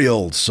 Merry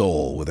old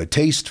soul with a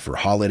taste for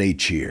holiday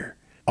cheer.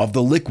 Of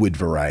the liquid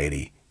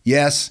variety,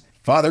 yes,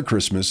 Father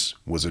Christmas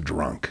was a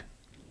drunk.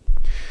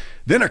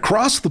 Then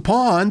across the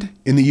pond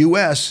in the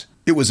U.S.,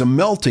 it was a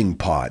melting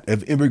pot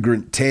of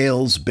immigrant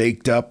tales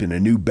baked up in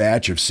a new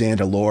batch of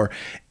Santa lore,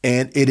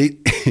 and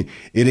it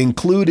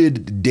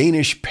included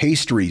Danish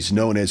pastries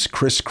known as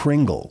Kris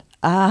Kringle.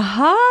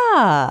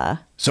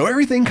 Aha! So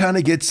everything kind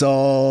of gets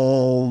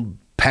all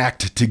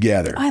packed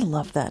together. I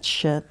love that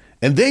shit.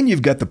 And then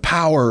you've got the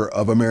power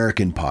of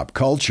American pop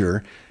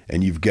culture,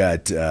 and you've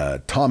got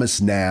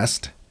Thomas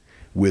Nast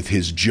with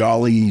his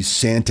jolly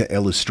Santa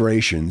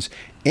illustrations.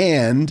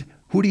 And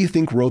who do you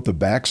think wrote the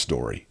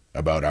backstory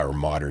about our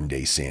modern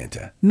day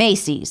Santa?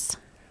 Macy's.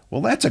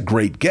 Well, that's a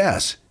great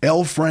guess.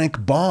 L.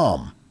 Frank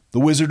Baum, the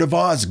Wizard of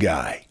Oz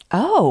guy.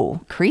 Oh,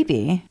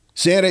 creepy.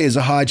 Santa is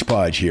a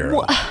hodgepodge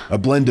hero, a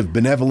blend of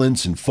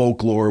benevolence and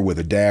folklore with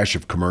a dash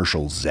of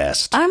commercial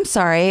zest. I'm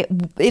sorry.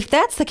 If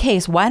that's the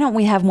case, why don't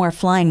we have more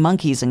flying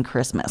monkeys in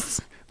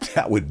Christmas?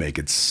 That would make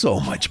it so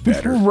much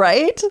better.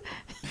 Right?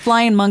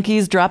 Flying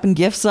monkeys dropping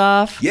gifts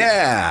off.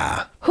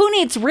 Yeah. Who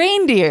needs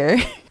reindeer?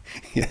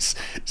 Yes,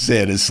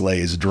 Santa's sleigh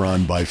is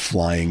drawn by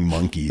flying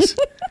monkeys.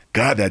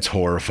 God, that's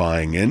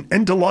horrifying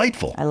and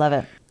delightful. I love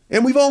it.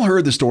 And we've all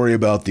heard the story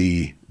about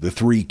the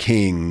three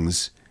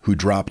kings who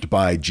dropped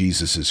by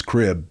Jesus's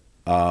crib.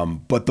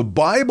 But the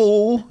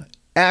Bible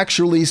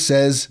actually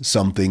says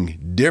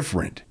something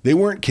different. They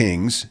weren't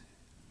kings.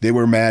 They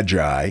were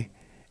magi.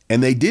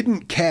 And they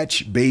didn't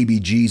catch baby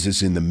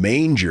Jesus in the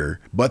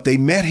manger, but they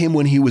met him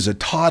when he was a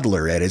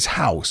toddler at his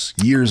house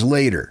years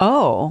later.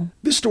 Oh.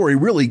 This story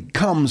really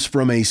comes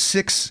from a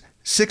 6th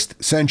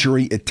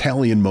century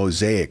Italian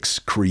mosaics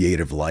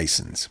creative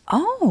license.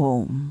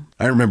 Oh.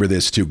 I remember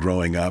this too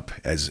growing up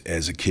as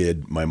a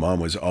kid. My mom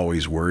was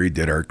always worried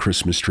that our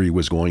Christmas tree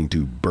was going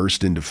to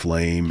burst into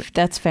flame.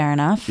 That's fair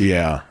enough.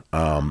 Yeah.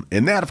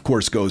 And that, of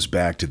course, goes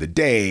back to the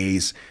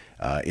days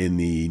in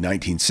the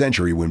 19th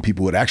century when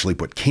people would actually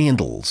put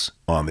candles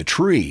on the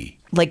tree.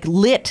 Like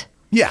lit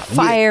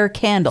fire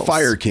candles.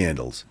 Fire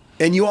candles.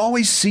 And you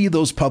always see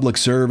those public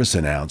service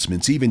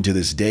announcements, even to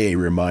this day,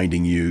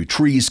 reminding you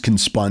trees can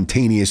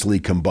spontaneously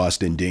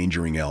combust,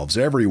 endangering elves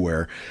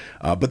everywhere.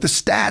 But the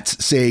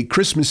stats say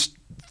Christmas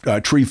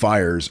tree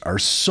fires are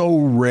so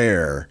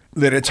rare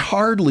that it's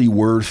hardly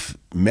worth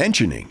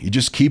mentioning. You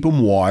just keep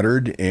them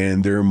watered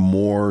and they're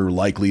more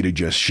likely to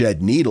just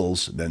shed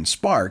needles than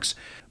sparks.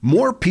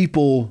 More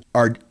people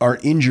are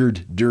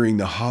injured during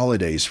the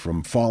holidays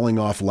from falling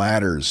off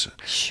ladders.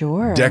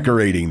 Sure.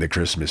 Decorating the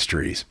Christmas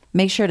trees.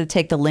 Make sure to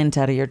take the lint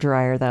out of your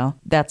dryer, though.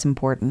 That's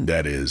important.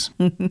 That is.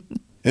 And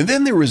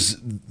then there was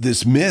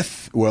this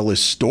myth, well,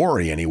 this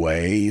story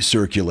anyway,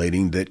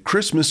 circulating that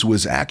Christmas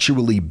was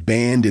actually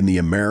banned in the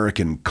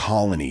American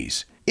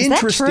colonies. Is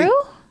that true?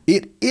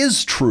 It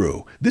is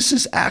true. This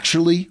is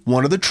actually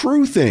one of the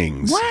true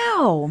things.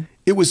 Wow.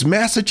 It was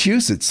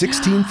Massachusetts,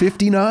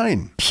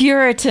 1659.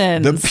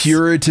 Puritans. The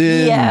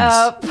Puritans.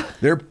 Yep.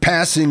 They're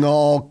passing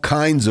all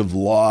kinds of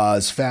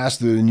laws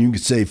faster than you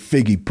could say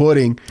figgy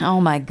pudding.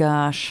 Oh, my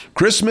gosh.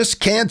 Christmas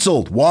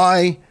canceled.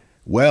 Why?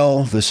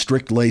 Well, the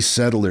strict-laced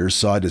settlers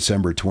saw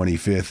December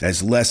 25th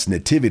as less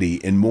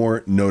nativity and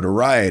more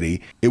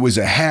notoriety. It was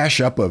a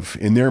hash-up of,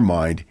 in their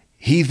mind,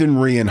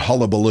 Heathenry and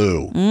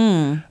Hullabaloo.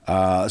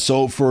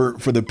 So for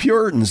the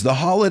Puritans, the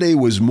holiday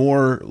was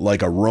more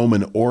like a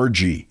Roman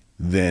orgy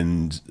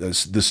than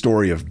the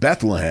story of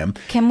Bethlehem.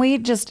 Can we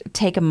just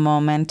take a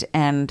moment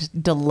and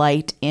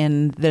delight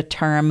in the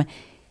term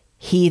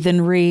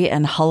heathenry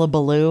and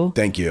hullabaloo?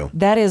 Thank you.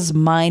 That is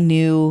my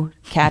new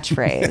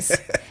catchphrase.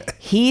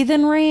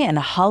 Heathenry and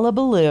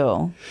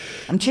hullabaloo.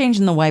 I'm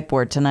changing the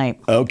whiteboard tonight.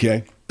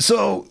 Okay.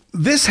 So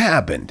this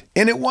happened,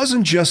 and it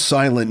wasn't just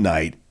Silent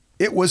Night.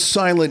 It was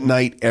Silent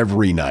Night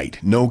every night.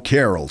 No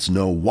carols,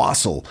 no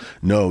wassail,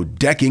 no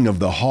decking of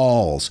the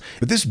halls.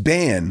 But this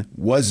ban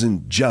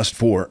wasn't just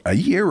for a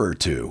year or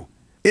two.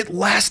 It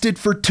lasted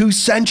for 2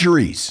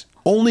 centuries.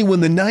 Only when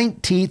the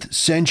 19th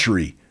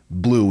century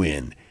blew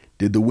in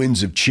did the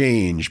winds of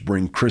change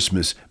bring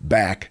Christmas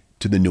back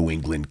to the New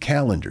England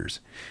calendars.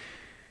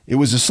 It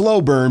was a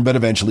slow burn, but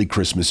eventually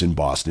Christmas in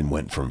Boston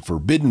went from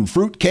forbidden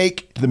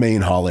fruitcake to the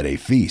main holiday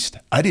feast.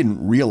 I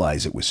didn't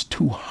realize it was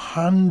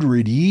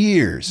 200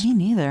 years. Me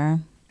neither.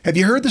 Have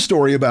you heard the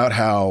story about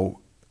how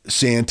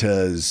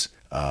Santa's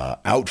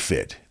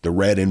outfit, the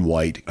red and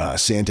white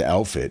Santa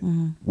outfit,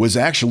 was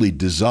actually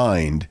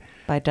designed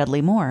by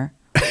Dudley Moore?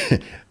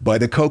 By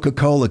the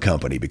Coca-Cola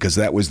Company, because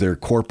that was their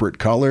corporate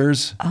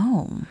colors?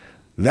 Oh.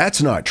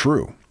 That's not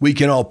true. We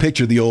can all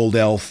picture the old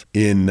elf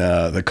in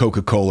the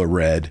Coca-Cola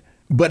red.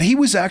 But he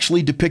was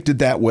actually depicted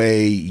that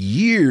way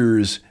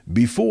years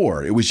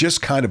before. It was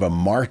just kind of a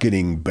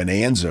marketing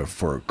bonanza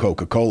for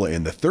Coca-Cola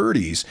in the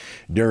 30s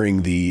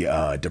during the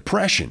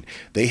Depression.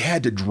 They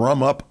had to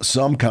drum up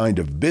some kind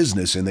of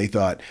business, and they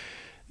thought,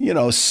 you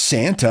know,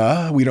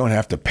 Santa, we don't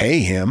have to pay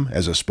him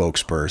as a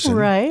spokesperson.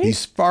 Right.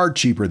 He's far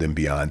cheaper than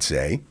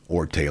Beyonce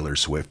or Taylor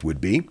Swift would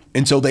be.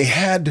 And so they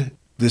had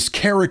this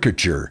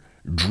caricature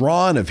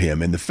drawn of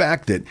him, and the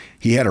fact that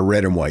he had a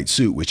red and white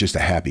suit was just a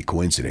happy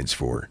coincidence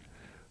for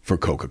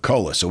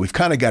Coca-Cola. So we've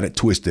kind of got it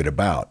twisted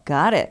about.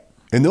 Got it.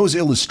 And those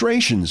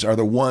illustrations are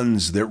the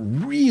ones that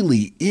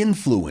really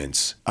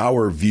influence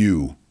our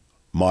view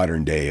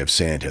modern day of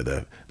Santa,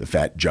 the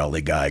fat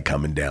jolly guy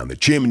coming down the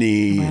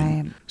chimney.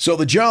 Right. So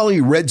the jolly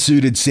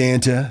red-suited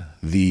Santa,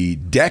 the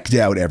decked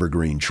out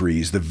evergreen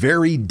trees, the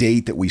very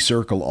date that we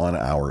circle on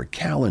our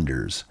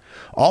calendars,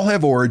 all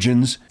have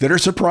origins that are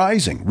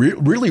surprising,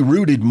 really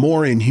rooted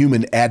more in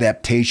human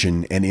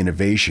adaptation and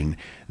innovation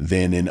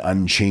than in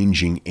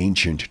unchanging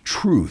ancient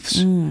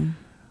truths.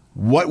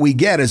 What we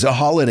get is a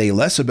holiday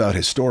less about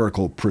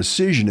historical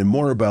precision and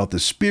more about the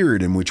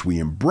spirit in which we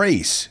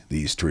embrace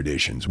these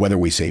traditions. Whether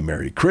we say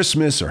Merry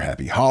Christmas or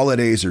Happy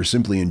Holidays or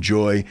simply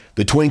enjoy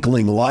the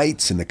twinkling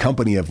lights in the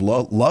company of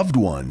loved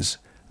ones,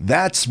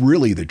 that's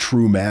really the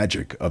true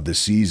magic of the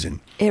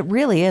season. It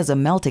really is a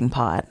melting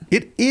pot.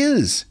 It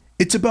is.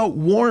 It's about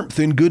warmth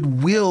and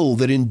goodwill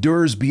that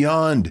endures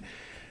beyond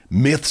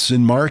myths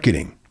and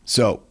marketing.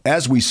 So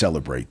as we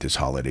celebrate this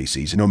holiday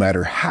season, no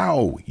matter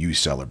how you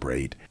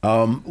celebrate,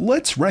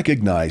 let's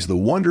recognize the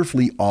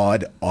wonderfully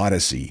odd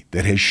odyssey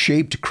that has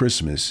shaped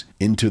Christmas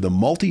into the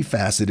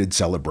multifaceted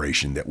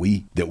celebration that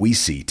we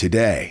see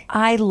today.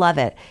 I love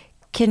it.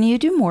 Can you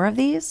do more of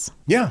these?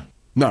 Yeah,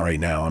 not right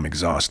now. I'm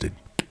exhausted.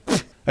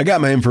 I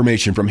got my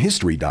information from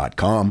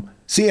History.com,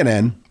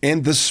 CNN,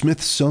 and the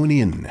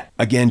Smithsonian.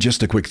 Again,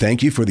 just a quick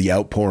thank you for the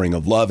outpouring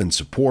of love and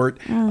support.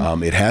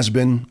 It has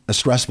been a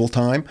stressful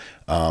time.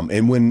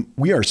 And when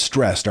we are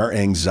stressed, our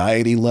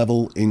anxiety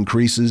level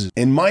increases.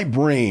 And my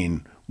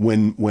brain,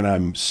 when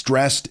I'm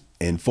stressed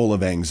and full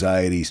of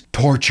anxieties,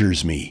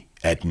 tortures me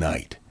at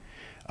night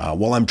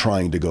while I'm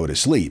trying to go to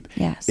sleep.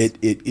 Yes.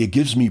 It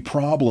gives me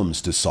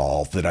problems to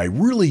solve that I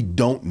really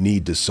don't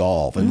need to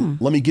solve. And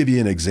let me give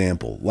you an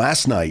example.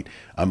 Last night,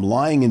 I'm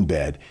lying in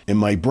bed and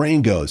my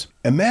brain goes,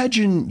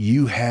 imagine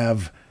you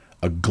have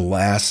a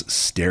glass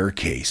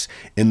staircase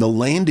and the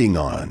landing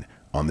on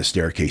the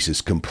staircase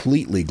is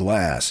completely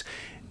glass,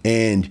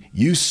 and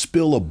you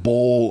spill a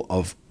bowl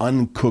of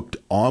uncooked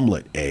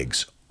omelet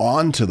eggs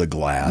onto the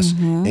glass,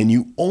 and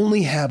you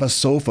only have a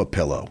sofa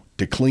pillow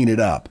to clean it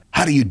up.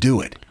 How do you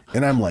do it?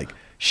 And I'm like,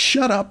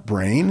 shut up,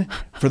 brain.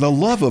 For the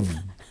love of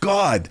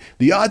God,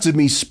 the odds of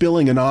me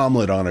spilling an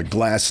omelet on a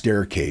glass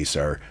staircase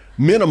are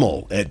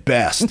minimal at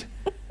best.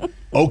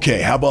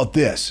 Okay, how about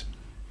this?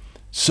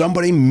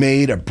 Somebody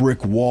made a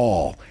brick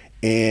wall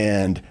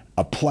and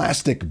a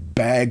plastic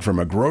bag from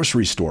a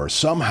grocery store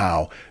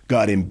somehow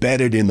got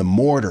embedded in the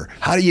mortar.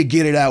 How do you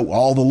get it out,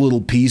 all the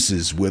little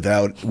pieces,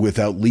 without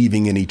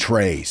leaving any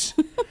trace?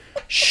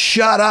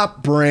 Shut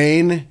up,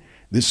 brain.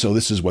 This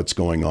is what's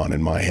going on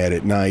in my head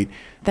at night.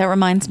 That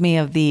reminds me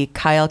of the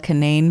Kyle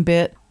Kinane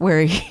bit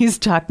where he's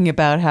talking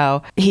about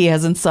how he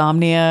has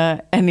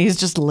insomnia and he's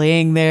just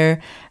laying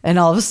there and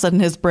all of a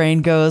sudden his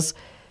brain goes,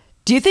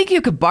 do you think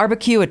you could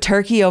barbecue a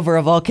turkey over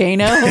a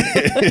volcano?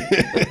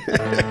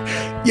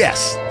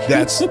 Yes,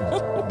 that's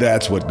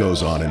what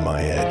goes on in my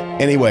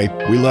head. Anyway,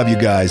 we love you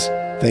guys.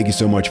 Thank you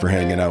so much for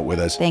hanging out with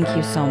us. Thank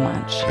you so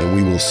much. And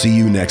we will see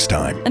you next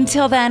time.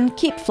 Until then,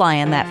 keep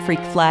flying that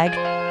freak flag.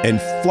 And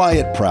fly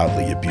it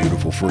proudly, you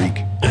beautiful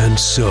freak. And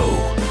so,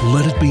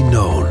 let it be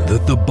known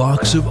that the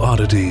Box of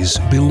Oddities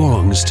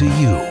belongs to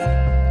you.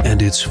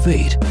 and its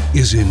fate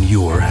is in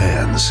your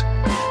hands.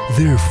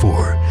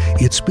 Therefore,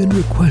 it's been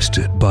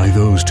requested by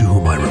those to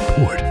whom I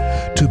report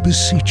to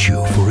beseech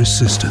you for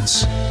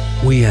assistance.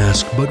 We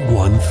ask but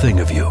one thing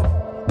of you,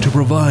 to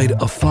provide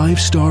a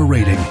 5-star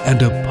rating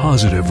and a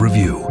positive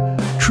review.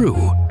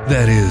 True,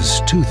 that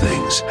is 2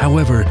 things.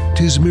 However,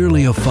 'tis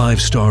merely a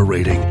 5-star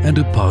rating and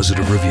a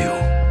positive review.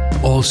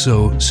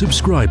 Also,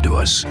 subscribe to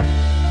us.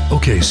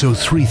 Okay, so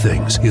 3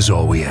 things is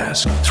all we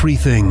ask. 3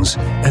 things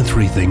and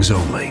 3 things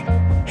only.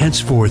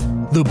 Henceforth,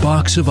 the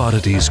Box of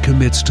Oddities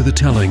commits to the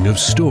telling of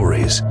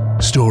stories.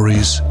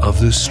 Stories of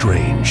the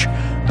strange,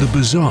 the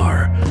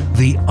bizarre,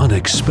 the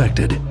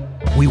unexpected.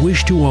 We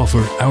wish to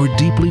offer our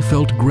deeply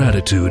felt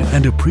gratitude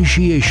and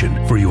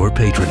appreciation for your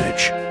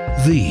patronage.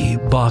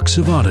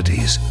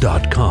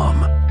 TheBoxOfOddities.com.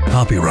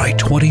 Copyright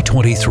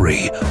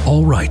 2023.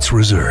 All rights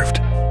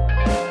reserved.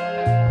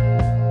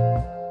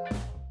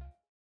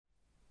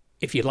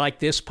 If you like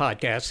this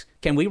podcast,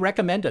 can we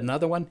recommend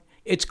another one?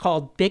 It's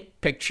called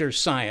Big Picture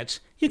Science.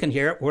 You can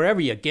hear it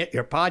wherever you get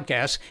your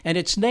podcasts, and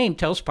its name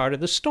tells part of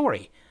the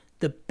story.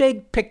 The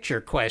big picture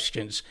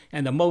questions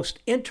and the most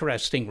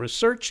interesting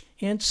research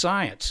in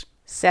science.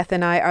 Seth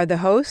and I are the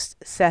hosts.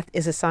 Seth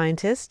is a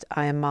scientist.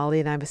 I am Molly,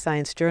 and I'm a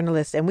science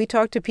journalist. And we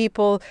talk to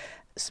people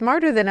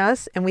smarter than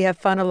us, and we have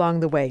fun along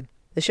the way.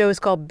 The show is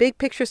called Big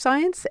Picture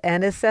Science,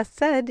 and as Seth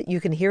said, you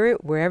can hear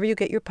it wherever you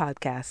get your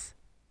podcasts.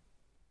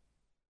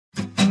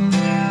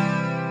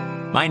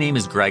 My name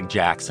is Greg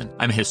Jackson.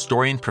 I'm a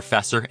historian,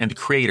 professor, and the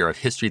creator of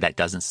History That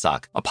Doesn't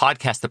Suck, a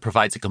podcast that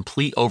provides a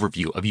complete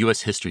overview of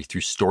U.S. history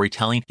through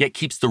storytelling, yet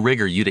keeps the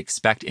rigor you'd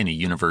expect in a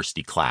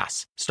university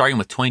class. Starting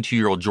with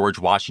 22-year-old George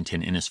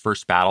Washington in his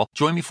first battle,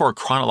 join me for a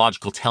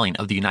chronological telling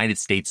of the United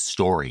States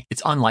story,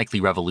 its unlikely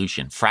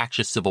revolution,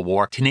 fractious civil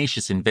war,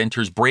 tenacious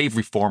inventors, brave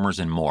reformers,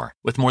 and more.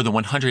 With more than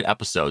 100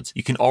 episodes,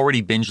 you can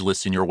already binge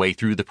listen your way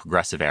through the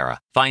progressive era.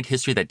 Find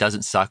History That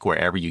Doesn't Suck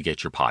wherever you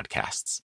get your podcasts.